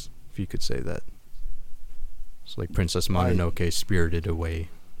movies, if you could say that. It's like Princess Mononoke, Spirited Away.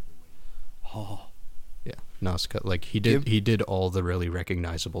 Oh. Yeah, Nausicaa. Like he did all the really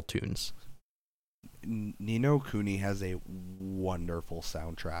recognizable tunes. Ni no Kuni has a wonderful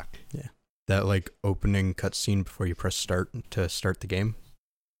soundtrack. Yeah. That, like, opening cutscene before you press start to start the game.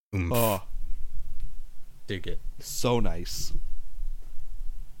 Oomph. Oh. Dig it. So nice.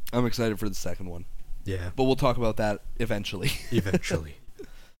 I'm excited for the second one. Yeah. But we'll talk about that eventually. Eventually.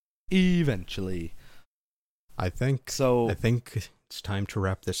 Eventually. I think it's time to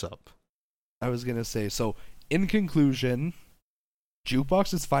wrap this up. I was going to say, so, in conclusion,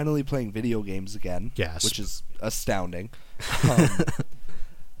 Jukebox is finally playing video games again. Yes. Which is astounding.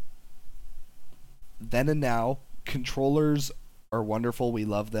 Then and now, controllers are wonderful. We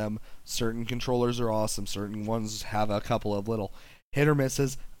love them. Certain controllers are awesome. Certain ones have a couple of little hit or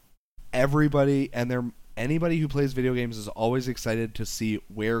misses. Everybody anybody who plays video games is always excited to see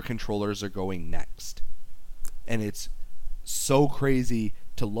where controllers are going next. And it's so crazy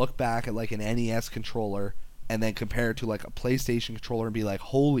to look back at, like, an NES controller and then compare it to, like, a PlayStation controller and be like,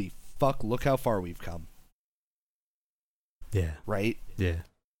 holy fuck, look how far we've come. Yeah. Right? Yeah.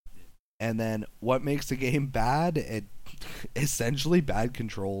 And then what makes the game bad? Essentially bad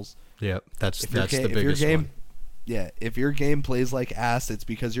controls. Yeah, that's the biggest one. Yeah, if your game plays like ass, it's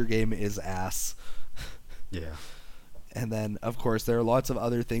because your game is ass. Yeah. And then, of course, there are lots of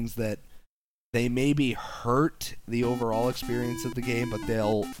other things that they maybe hurt the overall experience of the game, but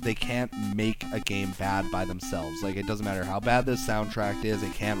they can't make a game bad by themselves. Like, it doesn't matter how bad the soundtrack is,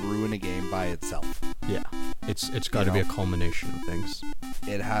 it can't ruin a game by itself. Yeah. It's got to be a culmination of things.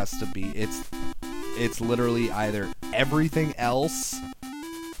 It has to be. It's literally either everything else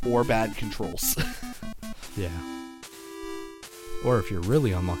or bad controls. Yeah. Or if you're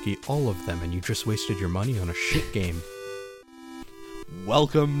really unlucky, all of them, and you just wasted your money on a shit game.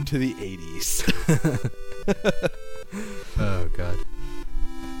 Welcome to the 80s. Oh, God.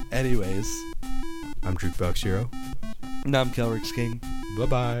 Anyways. I'm Jukebox Hero. And I'm Kelrix King.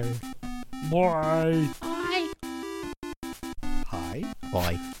 Bye-bye. Bye. Bye. Hi.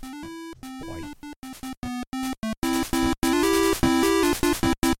 Bye.